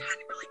powers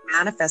hadn't really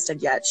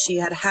manifested yet. She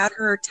had had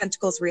her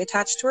tentacles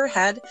reattached to her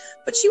head,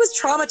 but she was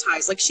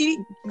traumatized. Like she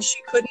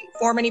couldn't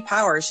form any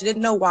powers. She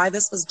didn't know why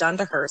this was done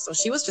to her, so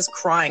she was just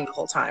crying the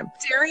whole time.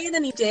 Darian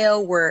and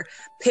Ideo were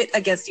pit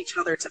against each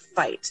other to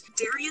fight.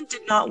 Darian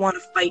did not want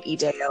to fight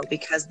Ideo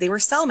because they were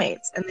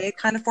cellmates and they had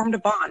kind of formed a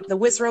bond. The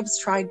Wizrobes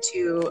tried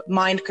to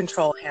mind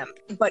control him,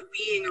 but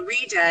being a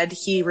Redead,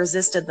 he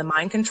resisted the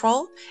mind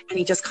control and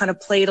he just kind of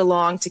played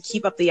along to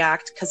keep up the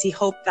act because he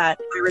hoped that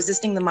by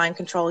resisting the mind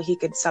control, he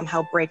could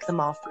somehow break them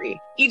all free.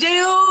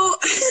 Ideo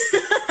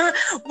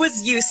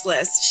was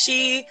useless.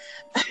 She,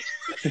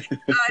 in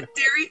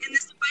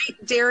this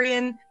fight,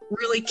 Darian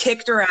really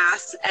kicked her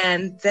ass,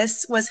 and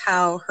this was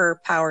how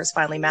her powers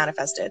finally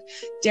manifested.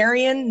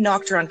 Darian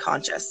knocked her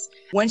unconscious.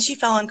 When she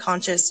fell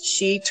unconscious,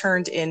 she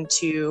turned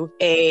into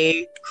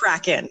a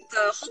kraken.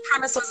 The whole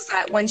premise was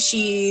that when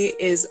she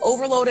is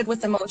overloaded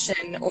with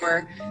emotion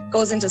or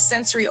goes into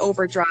sensory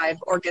overdrive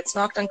or gets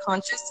knocked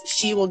unconscious,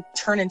 she will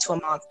turn into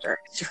a monster.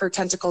 Her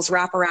tentacles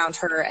wrap around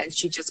her and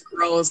she just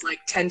grows like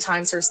 10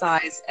 times her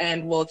size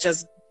and will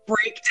just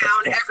break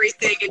down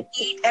everything and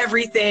eat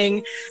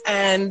everything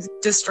and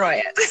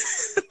destroy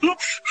it.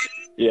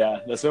 Yeah,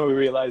 that's when we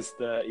realized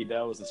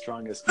Ideo was the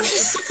strongest.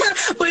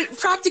 But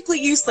practically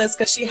useless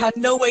because she had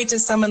no way to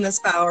summon this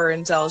power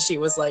until she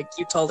was like,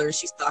 you told her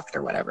she sucked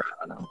or whatever.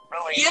 I don't know.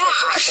 Really?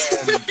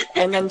 Yeah.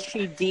 And then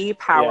she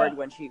depowered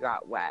when she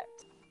got wet.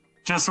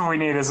 Just what we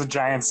need is a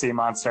giant sea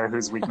monster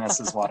whose weakness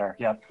is water.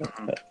 Yep.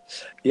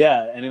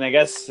 Yeah, and then I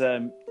guess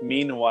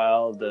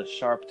meanwhile the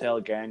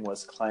Sharptail gang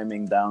was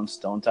climbing down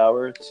Stone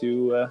Tower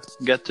to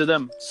get to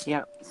them.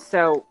 Yeah.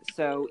 So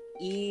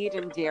Eid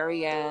and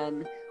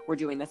Darian were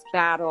doing this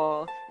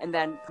battle, and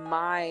then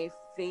my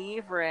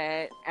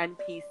favorite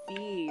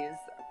NPCs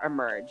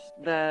emerged,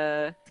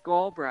 the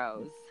Skull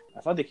Bros.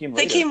 I thought they came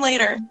later. They came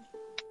later.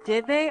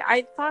 Did they?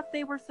 I thought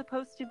they were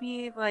supposed to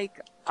be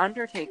like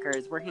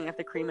undertakers working at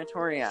the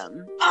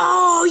crematorium.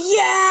 Oh,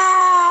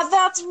 yeah,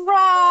 that's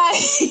right.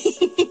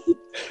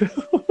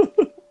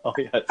 Oh,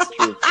 yeah, that's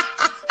true.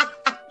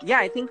 Yeah,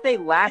 I think they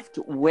left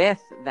with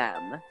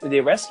them.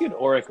 They rescued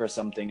Auric or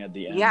something at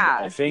the end. Yeah,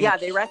 I think. Yeah,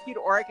 they rescued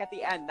Auric at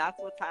the end. That's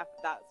what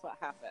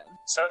happened.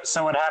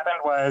 So what happened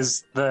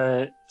was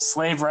the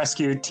slave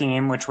rescue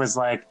team, which was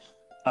like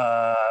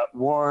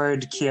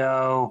Ward,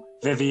 Kyo,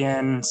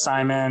 Vivian,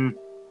 Simon,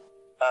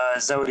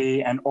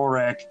 Zodi, and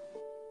Auric,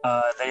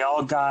 they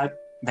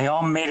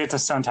all made it to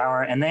Stone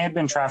Tower, and they had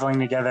been traveling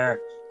together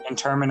in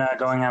Termina,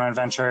 going on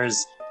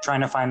adventures,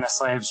 trying to find the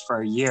slaves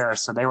for a year.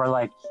 So they were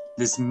like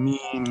this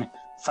mean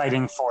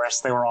fighting force.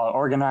 They were all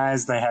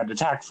organized. They had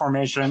attack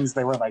formations.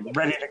 They were like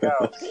ready to go.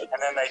 And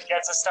then they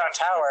get to Stone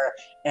Tower,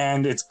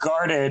 and it's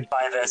guarded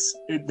by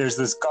there's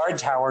this guard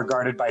tower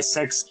guarded by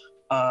 6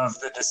 of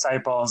the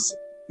disciples'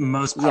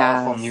 most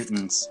powerful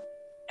mutants.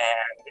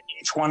 And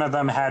each one of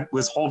them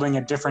was holding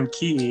a different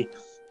key,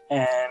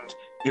 and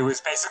it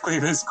was basically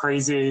this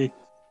crazy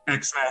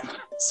X-Men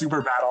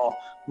super battle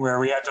where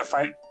we had to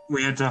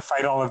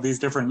fight all of these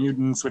different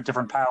mutants with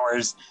different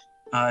powers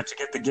to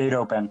get the gate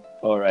open.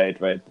 Oh, right.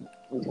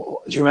 Do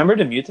you remember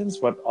the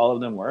mutants, what all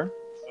of them were?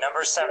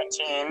 Number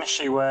 17,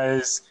 she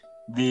was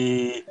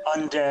the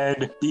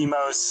undead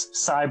Demos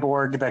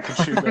cyborg that could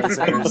shoot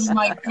lasers. Oh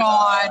my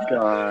god.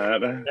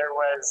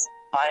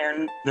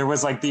 There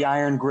was like the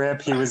Iron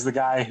Grip. He was the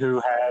guy who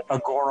had a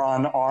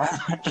Goron arm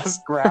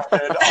just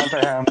grafted onto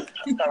him.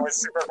 That was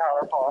super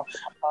powerful.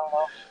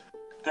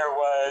 There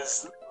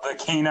was the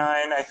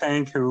Canine, I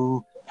think,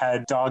 who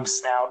had dog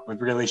snout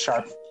with really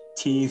sharp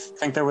teeth. I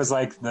think there was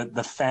like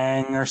the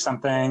Fang or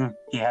something.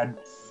 He had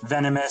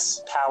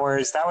venomous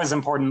powers. That was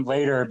important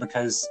later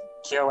because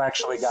Kyo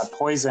actually got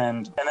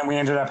poisoned, and then we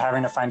ended up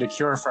having to find a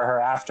cure for her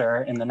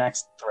after in the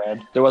next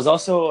thread. There was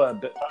also a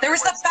There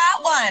was the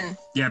fat one.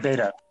 Yeah,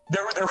 Beta.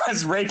 There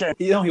was Reagan.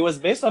 he was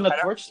based on a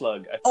torch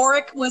slug.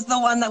 Auric was the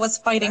one that was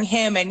fighting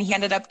him, and he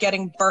ended up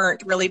getting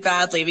burnt really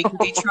badly because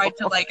he tried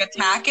to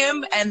attack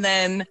him, and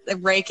then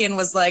Raken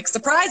was like,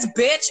 "Surprise,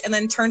 bitch!" and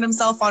then turned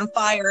himself on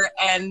fire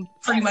and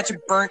pretty much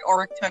burnt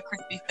Auric to a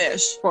crispy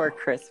fish. Poor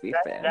crispy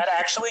fish. That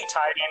actually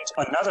tied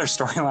into another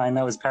storyline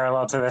that was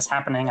parallel to this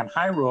happening in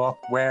Hyrule,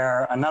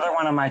 where another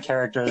one of my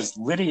characters,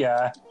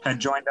 Lydia, had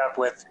joined up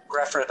with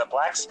Greffer the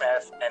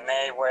blacksmith, and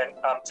they went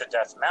up to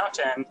Death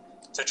Mountain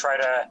to try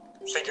to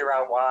figure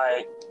out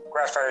why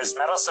Greffer's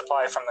metal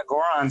supply from the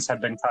Gorons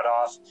had been cut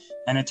off.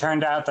 And it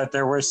turned out that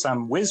there were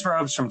some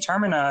Wizrobes from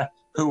Termina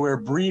who were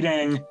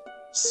breeding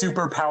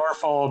super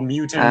powerful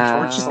mutant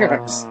torch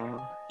slugs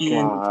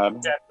in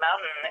Death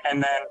Mountain,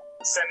 and then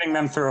sending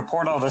them through a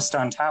portal to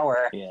Stone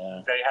Tower.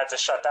 Yeah. They had to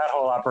shut that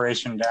whole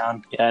operation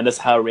down. Yeah, and that's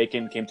how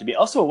Raken came to be.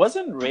 Also,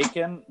 wasn't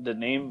Raken the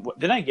name?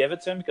 Didn't I give it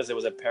to him because it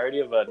was a parody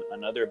of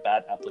another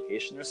bad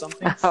application or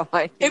something? Oh,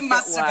 I think It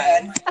must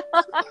have been.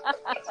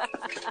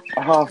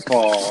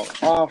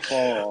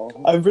 Awful.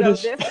 I'm So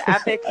this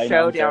epic I know, I'm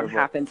showdown terrible.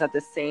 happens at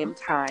the same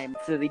time.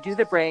 So they do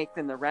the break,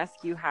 then the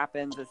rescue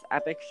happens, this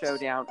epic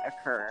showdown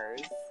occurs,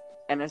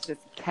 and it's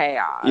just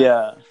chaos.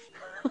 Yeah.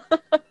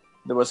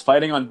 There was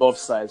fighting on both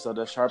sides. So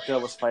the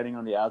Sharptail was fighting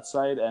on the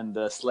outside, and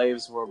the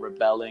slaves were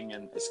rebelling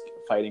and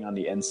fighting on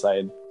the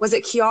inside. Was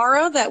it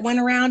Kiara that went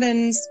around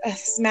and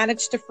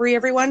managed to free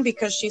everyone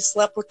because she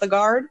slept with the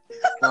guard?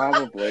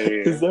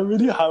 Probably. Is that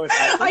really how it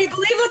happened? I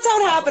believe that's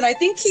how it happened. I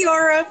think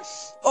Kiara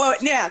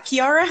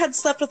had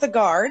slept with a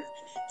guard,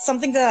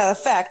 something to that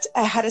effect,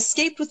 had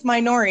escaped with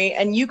Minori,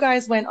 and you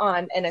guys went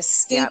on and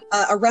escaped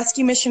a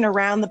rescue mission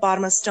around the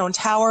bottom of Stone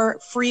Tower,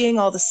 freeing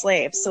all the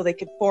slaves so they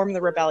could form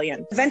the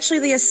rebellion. Eventually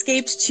they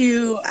escaped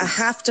to a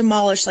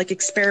half-demolished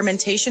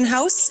experimentation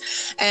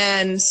house,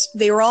 and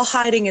they were all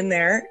hiding in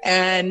there,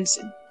 and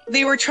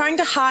they were trying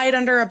to hide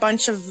under a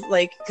bunch of,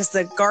 because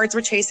the guards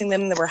were chasing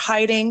them, they were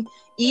hiding.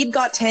 Ede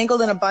got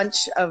tangled in a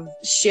bunch of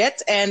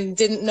shit and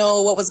didn't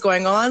know what was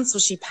going on, so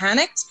she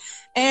panicked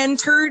and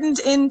turned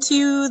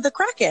into the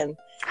Kraken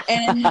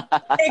and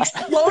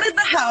exploded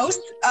the house,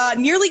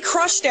 nearly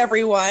crushed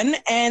everyone,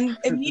 and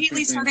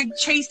immediately started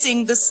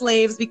chasing the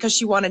slaves because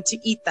she wanted to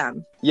eat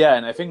them. Yeah,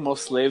 and I think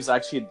most slaves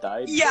actually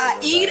died. Yeah,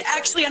 Ede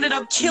actually ended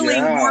up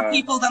killing more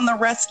people than the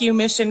rescue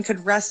mission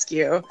could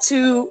rescue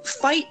to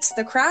fight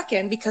the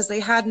Kraken because they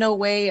had no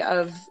way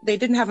they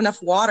didn't have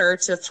enough water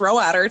to throw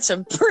at her to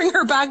bring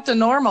her back to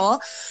normal.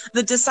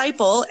 The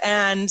disciple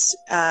and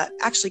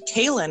actually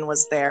Kalen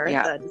was there,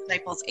 the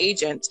disciple's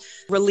agent,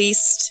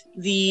 released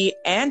the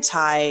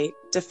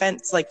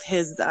anti-defense,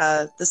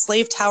 the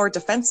slave tower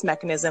defense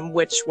mechanism,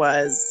 which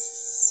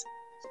was,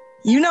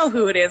 you know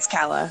who it is,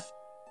 Kala.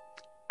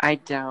 I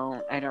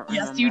don't remember.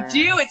 Yes, you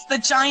do. It's the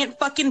giant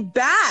fucking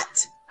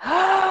bat.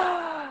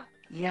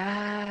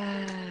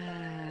 Yes.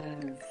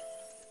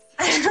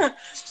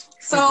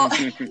 So,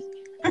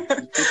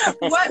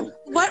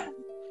 what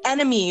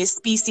enemy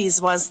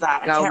species was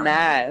that?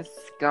 Gomez.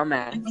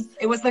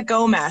 It was the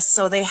Gomez.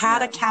 So they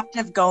had a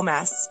captive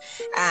Gomez,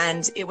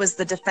 and it was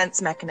the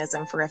defense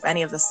mechanism for if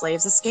any of the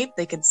slaves escaped,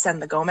 they could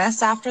send the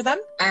Gomez after them.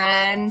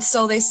 And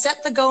so they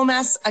set the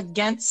Gomez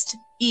against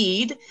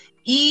Ede.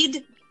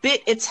 Ede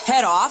bit its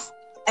head off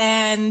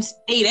and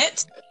ate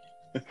it.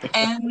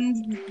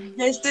 And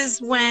this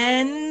is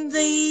when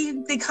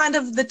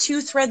the two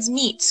threads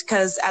meet,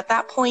 because at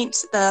that point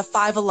the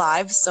Five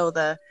Alive, so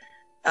the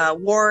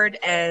Ward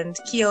and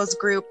Kyo's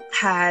group,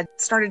 had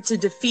started to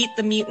defeat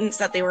the mutants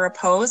that they were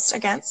opposed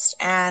against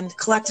and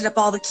collected up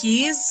all the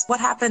keys. What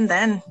happened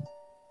then?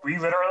 We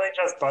literally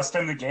just bust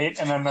in the gate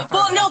and then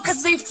Well, no,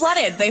 because they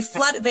flooded.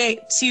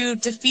 To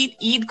defeat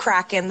Ede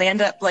Kraken, they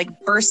ended up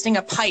bursting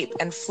a pipe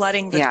and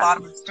flooding the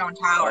bottom of Stone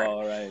Tower.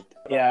 Oh, right.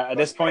 Yeah, at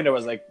this point there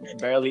was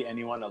barely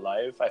anyone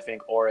alive. I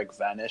think Auric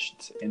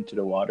vanished into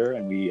the water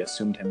and we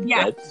assumed him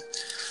dead.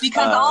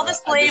 Because all the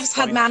slaves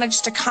had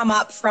managed to come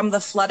up from the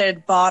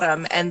flooded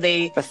bottom, and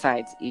they...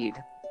 Besides Ede.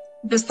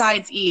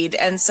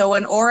 And so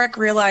when Auric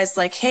realized,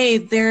 hey,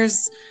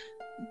 there's...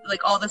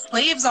 all the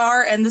slaves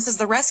are, and this is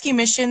the rescue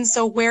mission,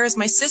 so where's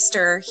my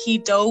sister? He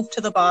dove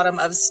to the bottom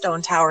of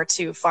Stone Tower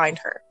to find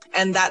her.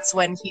 And that's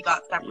when he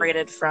got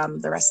separated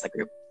from the rest of the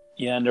group.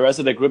 Yeah, and the rest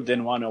of the group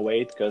didn't want to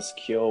wait because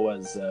Kyo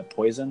was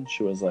poisoned.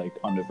 She was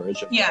on the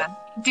verge of death.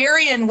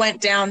 Darian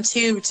went down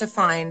too to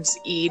find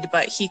Ede,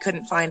 but he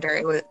couldn't find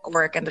her.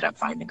 Auric ended up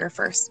finding her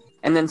first.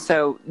 And then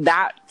so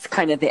that's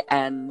kind of the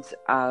end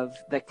of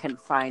the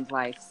Confined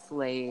Life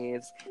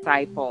slaves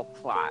disciple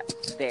plot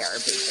there,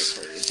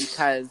 basically,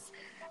 because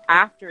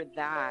after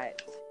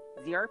that,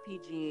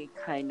 ZRPG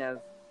kind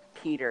of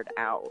petered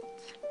out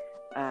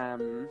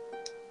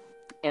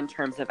in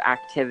terms of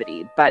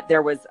activity. But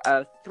there was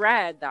a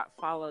thread that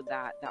followed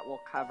that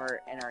we'll cover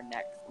in our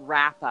next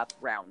wrap-up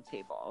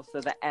roundtable. So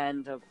the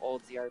end of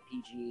Old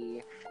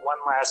ZRPG. One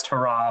last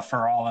hurrah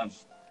for all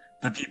of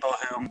the people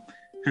who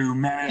who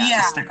managed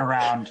Yeah. to stick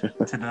around to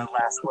the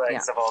last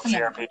legs of Old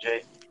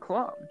ZRPG.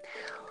 Cool.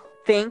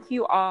 Thank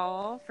you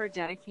all for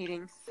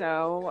dedicating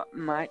so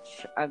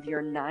much of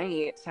your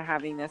night to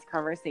having this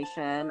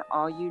conversation.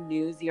 All you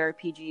new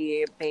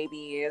ZRPG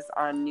babies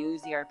on new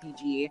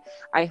ZRPG.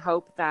 I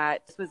hope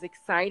that this was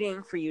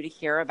exciting for you to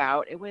hear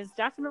about. It was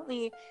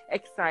definitely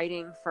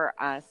exciting for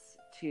us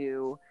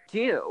to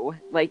do.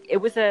 Like, it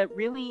was a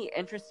really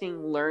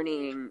interesting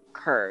learning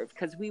curve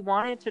because we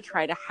wanted to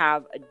try to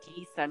have a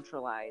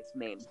decentralized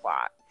main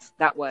plot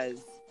that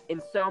was in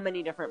so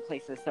many different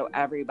places, so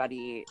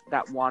everybody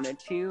that wanted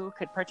to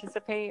could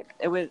participate.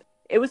 It was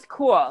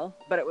cool,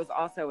 but it was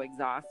also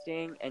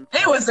exhausting and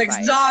It was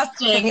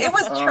exhausting. It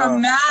was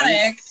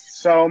traumatic.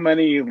 So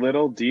many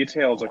little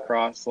details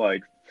across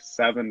like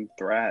 7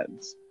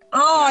 threads.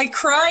 Oh, I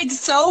cried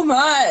so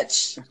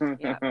much.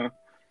 Yeah,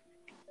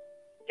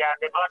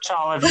 good luck to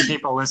all of you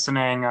people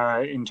listening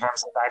in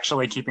terms of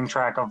actually keeping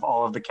track of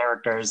all of the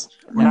characters.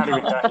 We're not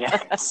even done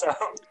yet, so...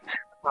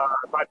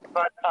 But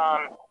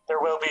there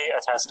will be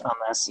a test on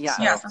this.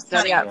 Yeah,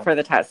 study up for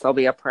the test. There'll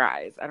be a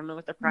prize. I don't know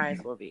what the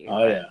prize will be.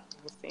 Oh, yeah.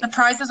 The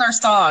prize is our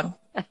song.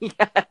 Yes,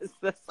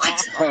 the song.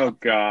 Oh,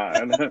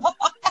 God.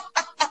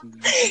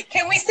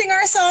 Can we sing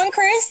our song,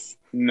 Chris?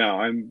 No,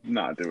 I'm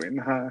not doing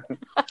that.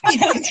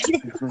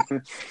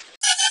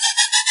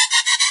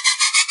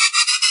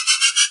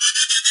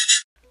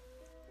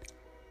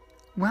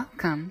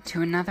 Welcome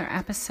to another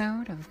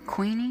episode of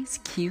Queenie's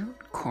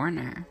Cute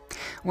Corner,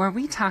 where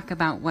we talk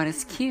about what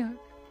is cute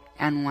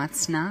and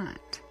what's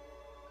not.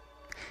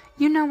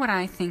 You know what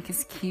I think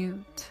is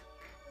cute?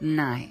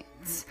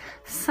 Knights.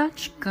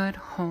 Such good,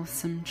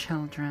 wholesome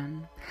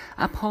children,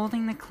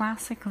 upholding the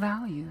classic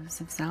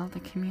values of Zelda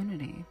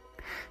community,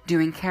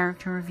 doing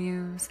character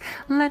reviews,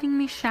 letting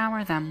me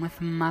shower them with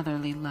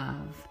motherly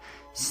love.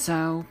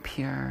 So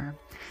pure,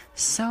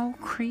 so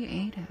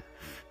creative.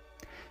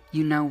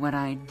 You know what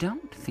I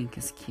don't think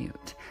is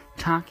cute?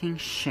 Talking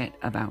shit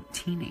about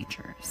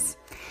teenagers.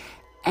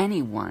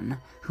 Anyone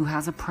who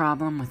has a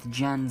problem with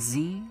Gen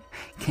Z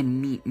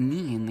can meet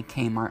me in the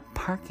Kmart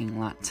parking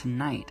lot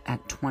tonight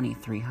at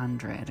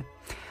 2300.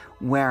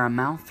 Wear a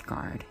mouth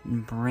guard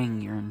and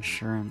bring your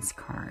insurance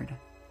card.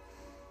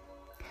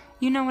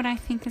 You know what I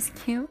think is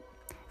cute?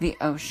 The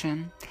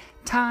ocean.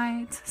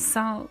 Tides,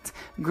 salt,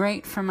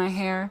 great for my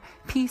hair,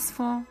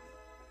 peaceful.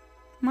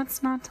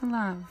 What's not to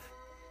love?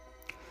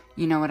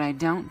 You know what I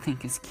don't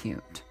think is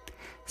cute?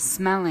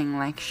 Smelling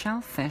like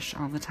shellfish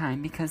all the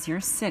time because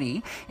your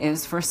city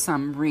is, for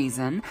some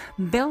reason,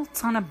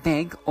 built on a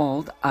big,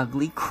 old,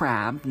 ugly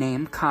crab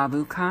named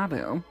Kabu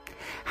Kabu.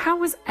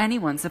 How is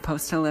anyone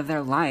supposed to live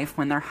their life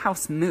when their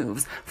house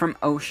moves from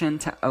ocean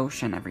to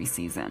ocean every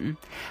season?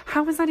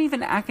 How is that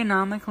even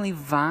economically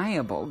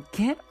viable?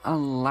 Get a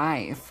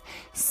life.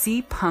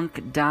 Sea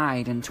Punk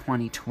died in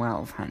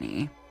 2012,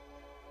 honey.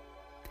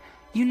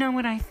 You know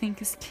what I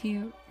think is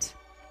cute?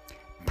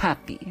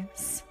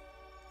 Puppies.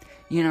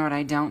 You know what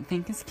I don't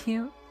think is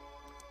cute?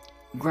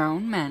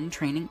 Grown men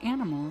training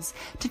animals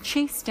to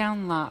chase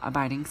down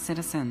law-abiding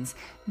citizens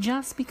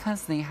just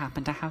because they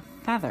happen to have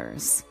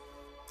feathers.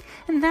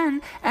 And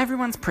then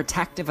everyone's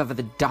protective of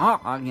the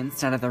dog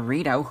instead of the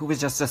Rito who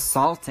was just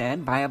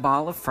assaulted by a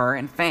ball of fur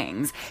and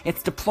fangs.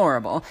 It's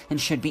deplorable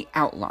and should be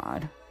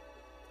outlawed.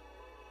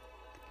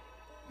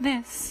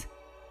 This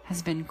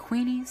has been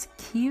Queenie's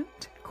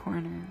Cute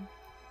Corner.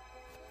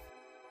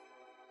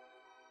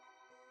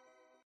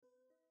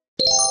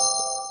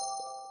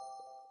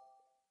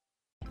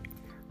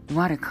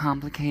 What a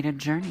complicated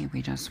journey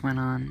we just went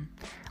on.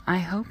 I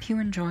hope you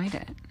enjoyed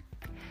it.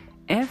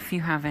 If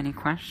you have any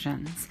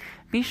questions,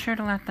 be sure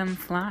to let them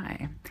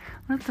fly.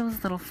 Let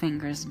those little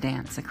fingers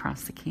dance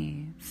across the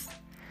keys.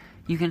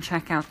 You can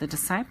check out the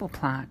Disciple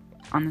plot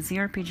on the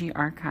ZRPG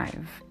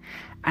archive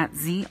at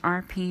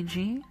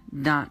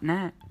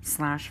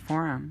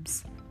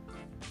zrpg.net/forums.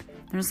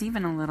 There's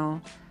even a little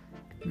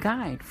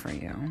guide for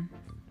you.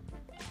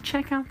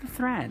 Check out the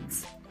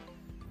threads.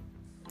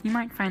 You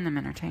might find them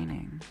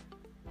entertaining.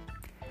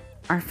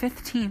 Our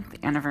 15th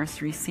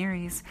anniversary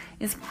series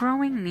is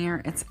growing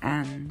near its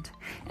end,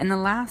 and the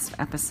last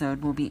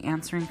episode will be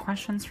answering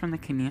questions from the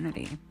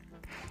community.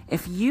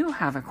 If you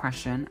have a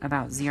question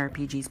about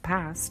ZRPG's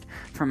past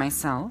for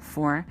myself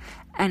or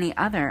any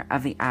other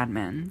of the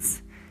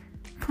admins,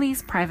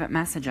 please private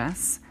message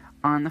us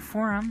on the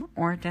forum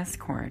or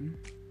Discord.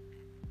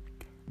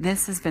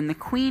 This has been the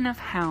Queen of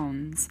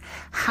Hounds,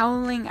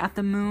 howling at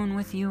the moon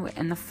with you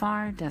in the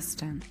far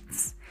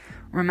distance.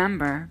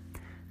 Remember,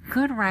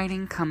 good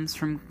writing comes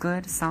from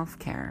good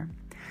self-care.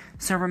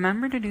 So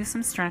remember to do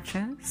some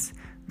stretches,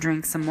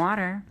 drink some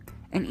water,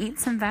 and eat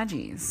some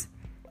veggies.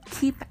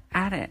 Keep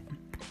at it.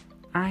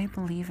 I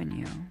believe in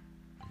you.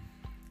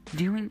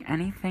 Doing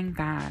anything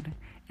bad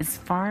is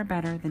far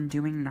better than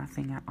doing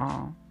nothing at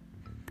all.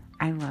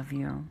 I love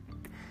you.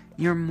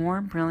 You're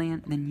more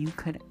brilliant than you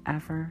could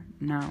ever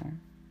know.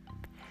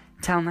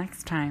 Till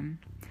next time,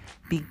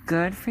 be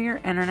good for your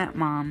internet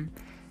mom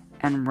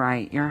and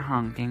write your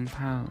honking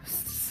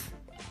posts.